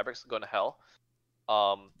 blended fabrics, going to hell.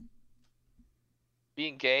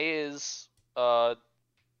 Being gay is an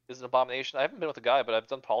abomination. I haven't been with a guy, but I've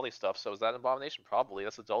done poly stuff, so is that an abomination? Probably.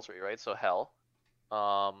 That's adultery, right? So hell.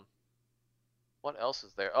 What else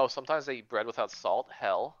is there? Oh, sometimes they eat bread without salt.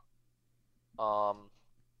 Hell.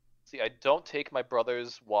 See, I don't take my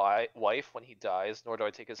brother's wife when he dies, nor do I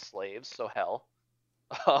take his slaves, so hell.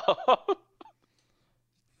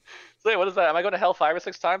 So yeah, what is that? Am I going to hell 5 or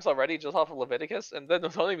 6 times already just off of Leviticus? And then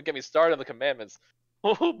don't even get me started on the commandments.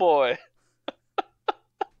 Oh boy.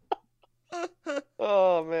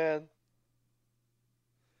 Oh man.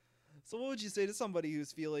 So what would you say to somebody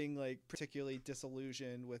who's feeling like particularly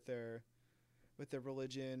disillusioned with their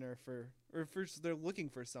religion or they're looking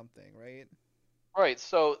for something, right? Right,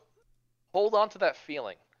 so hold on to that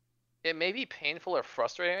feeling. It may be painful or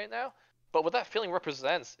frustrating right now, but what that feeling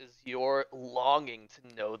represents is your longing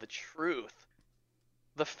to know the truth.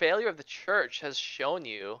 The failure of the church has shown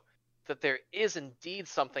you that there is indeed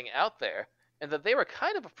something out there, and that they were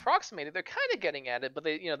kind of approximating. They're kind of getting at it, but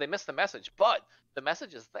they missed the message. But the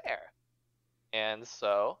message is there, and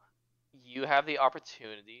so you have the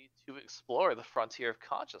opportunity to explore the frontier of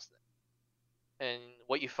consciousness. And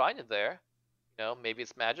what you find in there, maybe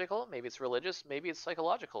it's magical, maybe it's religious, maybe it's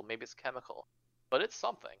psychological, maybe it's chemical, but it's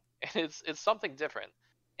something, and it's something different,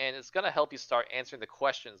 and it's gonna help you start answering the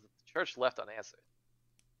questions that the church left unanswered.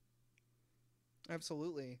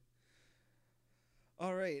 Absolutely.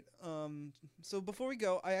 All right. So before we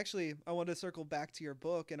go, I wanted to circle back to your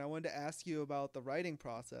book, and I wanted to ask you about the writing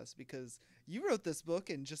process because you wrote this book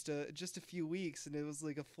in just a few weeks, and it was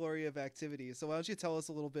like a flurry of activity. So why don't you tell us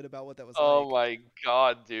a little bit about what that was Oh like? my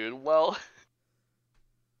god, dude. Well,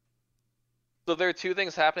 so there are two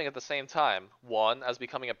things happening at the same time. One, I was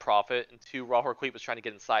becoming a prophet, and two, Raw Horquit was trying to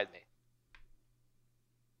get inside me.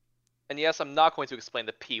 And yes, I'm not going to explain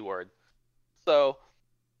the P word. So,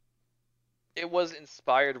 it was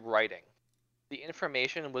inspired writing. The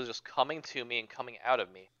information was just coming to me and coming out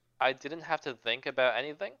of me. I didn't have to think about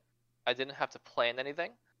anything. I didn't have to plan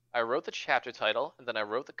anything. I wrote the chapter title, and then I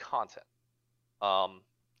wrote the content. Um,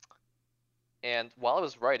 and while I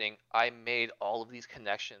was writing, I made all of these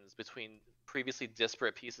connections between previously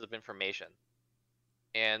disparate pieces of information.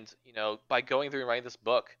 And, by going through and writing this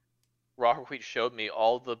book, Robert Wheat showed me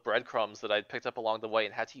all the breadcrumbs that I'd picked up along the way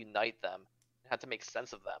and had to unite them, and had to make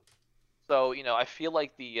sense of them. So, I feel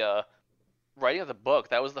like the writing of the book,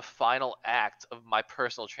 that was the final act of my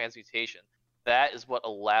personal transmutation. That is what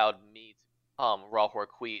allowed me to become Raw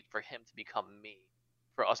Horquit, for him to become me,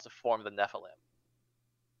 for us to form the NFLM.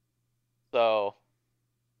 So,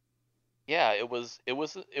 yeah, it was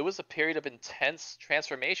a period of intense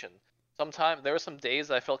transformation. Sometimes there were some days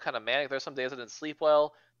I felt kind of manic. There were some days I didn't sleep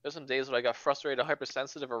well. There's some days when I got frustrated,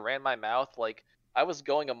 hypersensitive, or ran my mouth. Like I was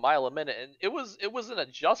going a mile a minute, and it was an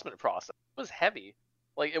adjustment process. It was heavy.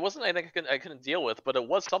 Like it wasn't anything I couldn't deal with, but it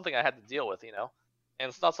was something I had to deal with, And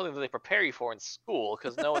it's not something that they prepare you for in school,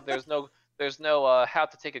 because there's no how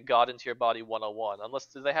to take a god into your body 101. Unless,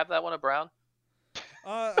 do they have that one at Brown?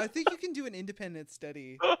 I think you can do an independent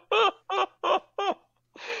study.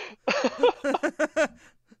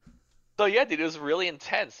 So yeah, dude, it was really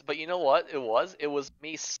intense. But you know what? It was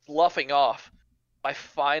me sloughing off my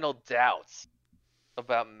final doubts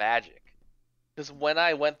about magic. Because when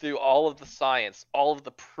I went through all of the science, all of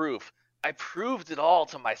the proof, I proved it all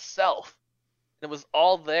to myself. And it was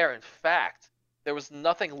all there in fact. There was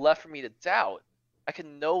nothing left for me to doubt. I could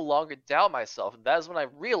no longer doubt myself, and that is when I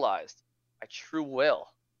realized my true will.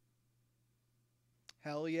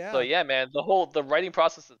 Hell So yeah. yeah, man, the writing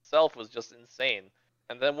process itself was just insane.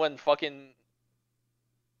 And then when fucking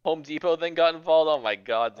Home Depot then got involved, oh my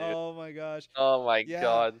god, dude. Oh my gosh. Oh my Yeah,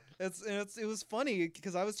 god. it was funny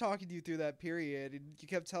because I was talking to you through that period, and you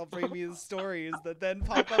kept bringing me the stories that then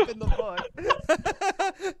pop up in the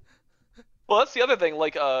book. Well, that's the other thing.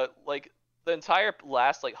 Like the entire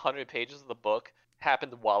last 100 pages of the book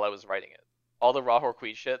happened while I was writing it. All the Raw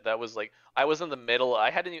Horquit shit. That was like I was in the middle.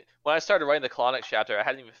 I hadn't even, when I started writing the Klonic chapter, I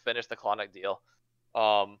hadn't even finished the Klonic deal.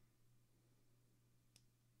 Um.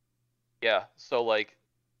 Yeah. So like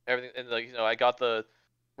everything, and I got the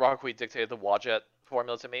Raw Horquit dictated the Wadjet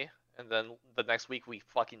formula to me, and then the next week we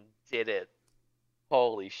fucking did it.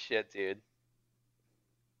 Holy shit, dude.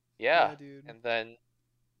 Yeah. Yeah, dude. And then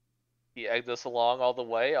he egged us along all the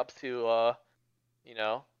way up to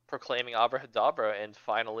proclaiming Abrahadabra and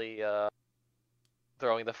finally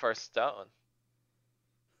throwing the first stone.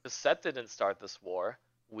 Because Set didn't start this war,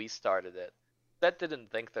 we started it. Set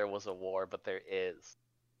didn't think there was a war, but there is.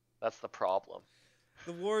 That's the problem.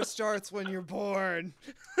 The war starts when you're born.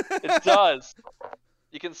 It does.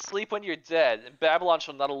 You can sleep when you're dead, and Babylon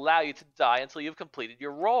shall not allow you to die until you've completed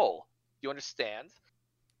your role. Do you understand?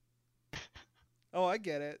 Oh, I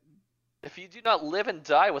get it. If you do not live and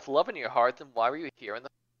die with love in your heart, then why were you here in the...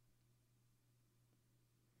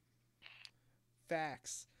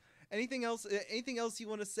 Facts. Anything else? Anything else you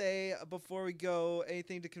want to say before we go?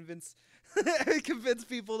 Anything to convince convince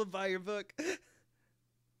people to buy your book?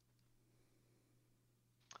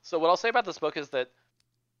 So what I'll say about this book is that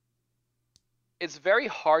it's very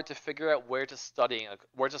hard to figure out where to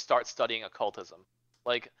start studying occultism.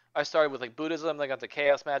 Like I started with Buddhism, then got to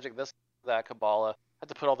chaos magic, this, that, Kabbalah. Had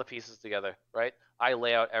to put all the pieces together, right? I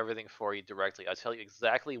lay out everything for you directly. I tell you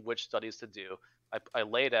exactly which studies to do. I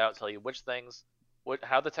lay it out, tell you which things,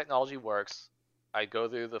 how the technology works. I go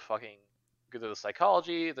through the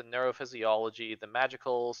psychology, the neurophysiology, the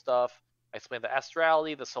magical stuff. I explain the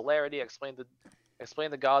astrality, the solarity. I explain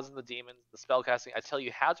the gods and the demons, the spellcasting. I tell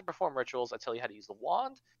you how to perform rituals. I tell you how to use the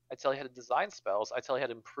wand. I tell you how to design spells. I tell you how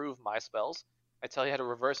to improve my spells. I tell you how to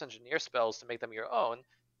reverse engineer spells to make them your own.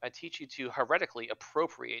 I teach you to heretically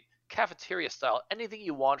appropriate, cafeteria style, anything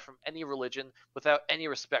you want from any religion without any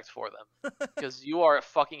respect for them. Because you are a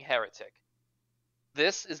fucking heretic.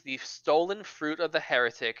 This is the stolen fruit of the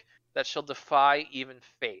heretic that shall defy even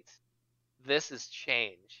fate. This is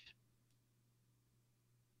change.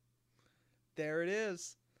 There it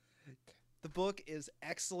is. The book is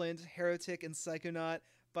excellent. Heretic and Psychonaut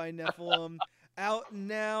by NFLM. Out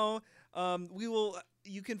now. We will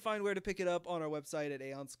you can find where to pick it up on our website at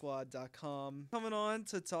aeonsquad.com. Coming on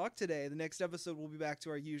to talk today. The next episode we'll be back to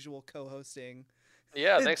our usual co-hosting.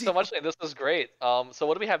 Yeah, thanks so much. This was great. So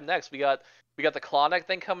what do we have next? We got the Klondike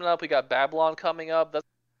thing coming up. We got Babylon coming up. That's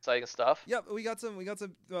exciting stuff. Yep, we got some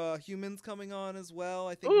humans coming on as well.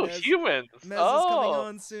 I think humans. Mez is coming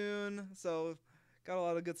on soon. So got a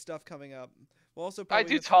lot of good stuff coming up. We'll also I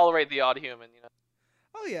do tolerate the odd human, you know.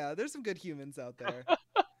 Oh yeah, there's some good humans out there.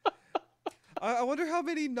 I wonder how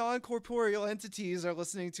many non-corporeal entities are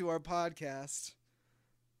listening to our podcast.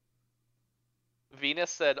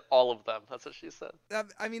 Venus said all of them. That's what she said.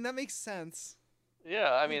 I mean, that makes sense.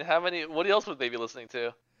 Yeah, I mean, how many? What else would they be listening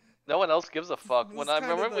to? No one else gives a fuck. It's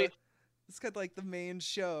kind of like the main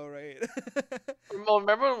show, right? Well,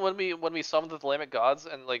 remember when we summoned the Thelemic gods,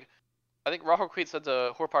 and like, I think Rahul Creed said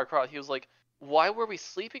to Horpar Krot, he was like, "Why were we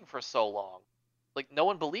sleeping for so long? Like, no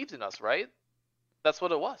one believed in us, right?" That's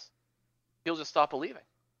what it was. People just stop believing,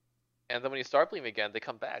 and then when you start believing again, they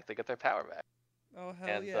come back. They get their power back. Oh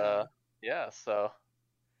hell yeah! Yeah, so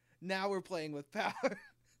now we're playing with power.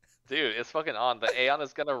 Dude, it's fucking on. The Aeon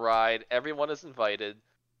is gonna ride. Everyone is invited.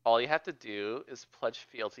 All you have to do is pledge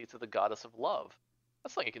fealty to the goddess of love.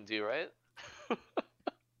 That's something you can do, right?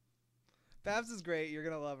 Babs is great. You're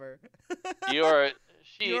gonna love her. You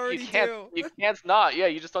can't not. Yeah,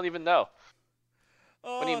 you just don't even know.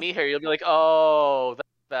 When you meet her, you'll be like, oh, that's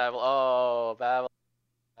Babel. Oh, Babel.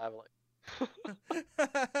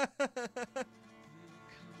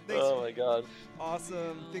 Oh my god.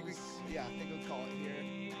 Awesome. I think we'll call it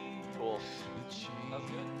here. Cool. Sounds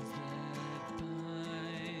good.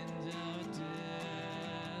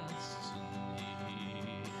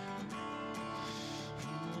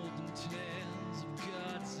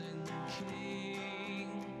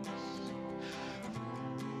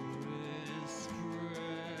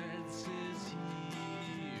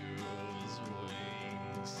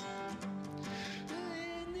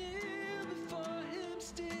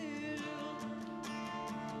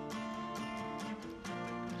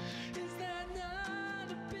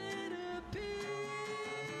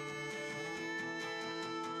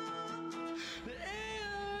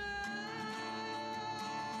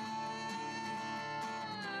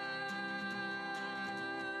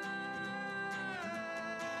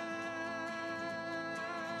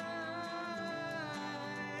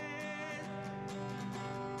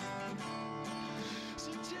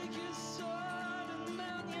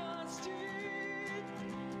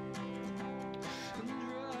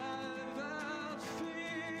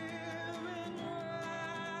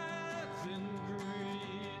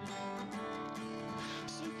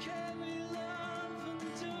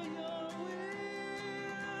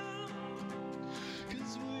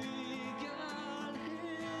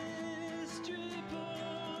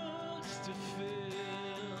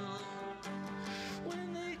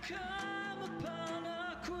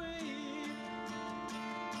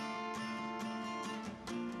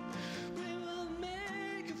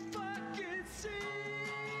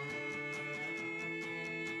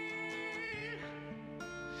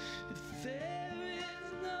 There is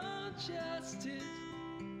no justice.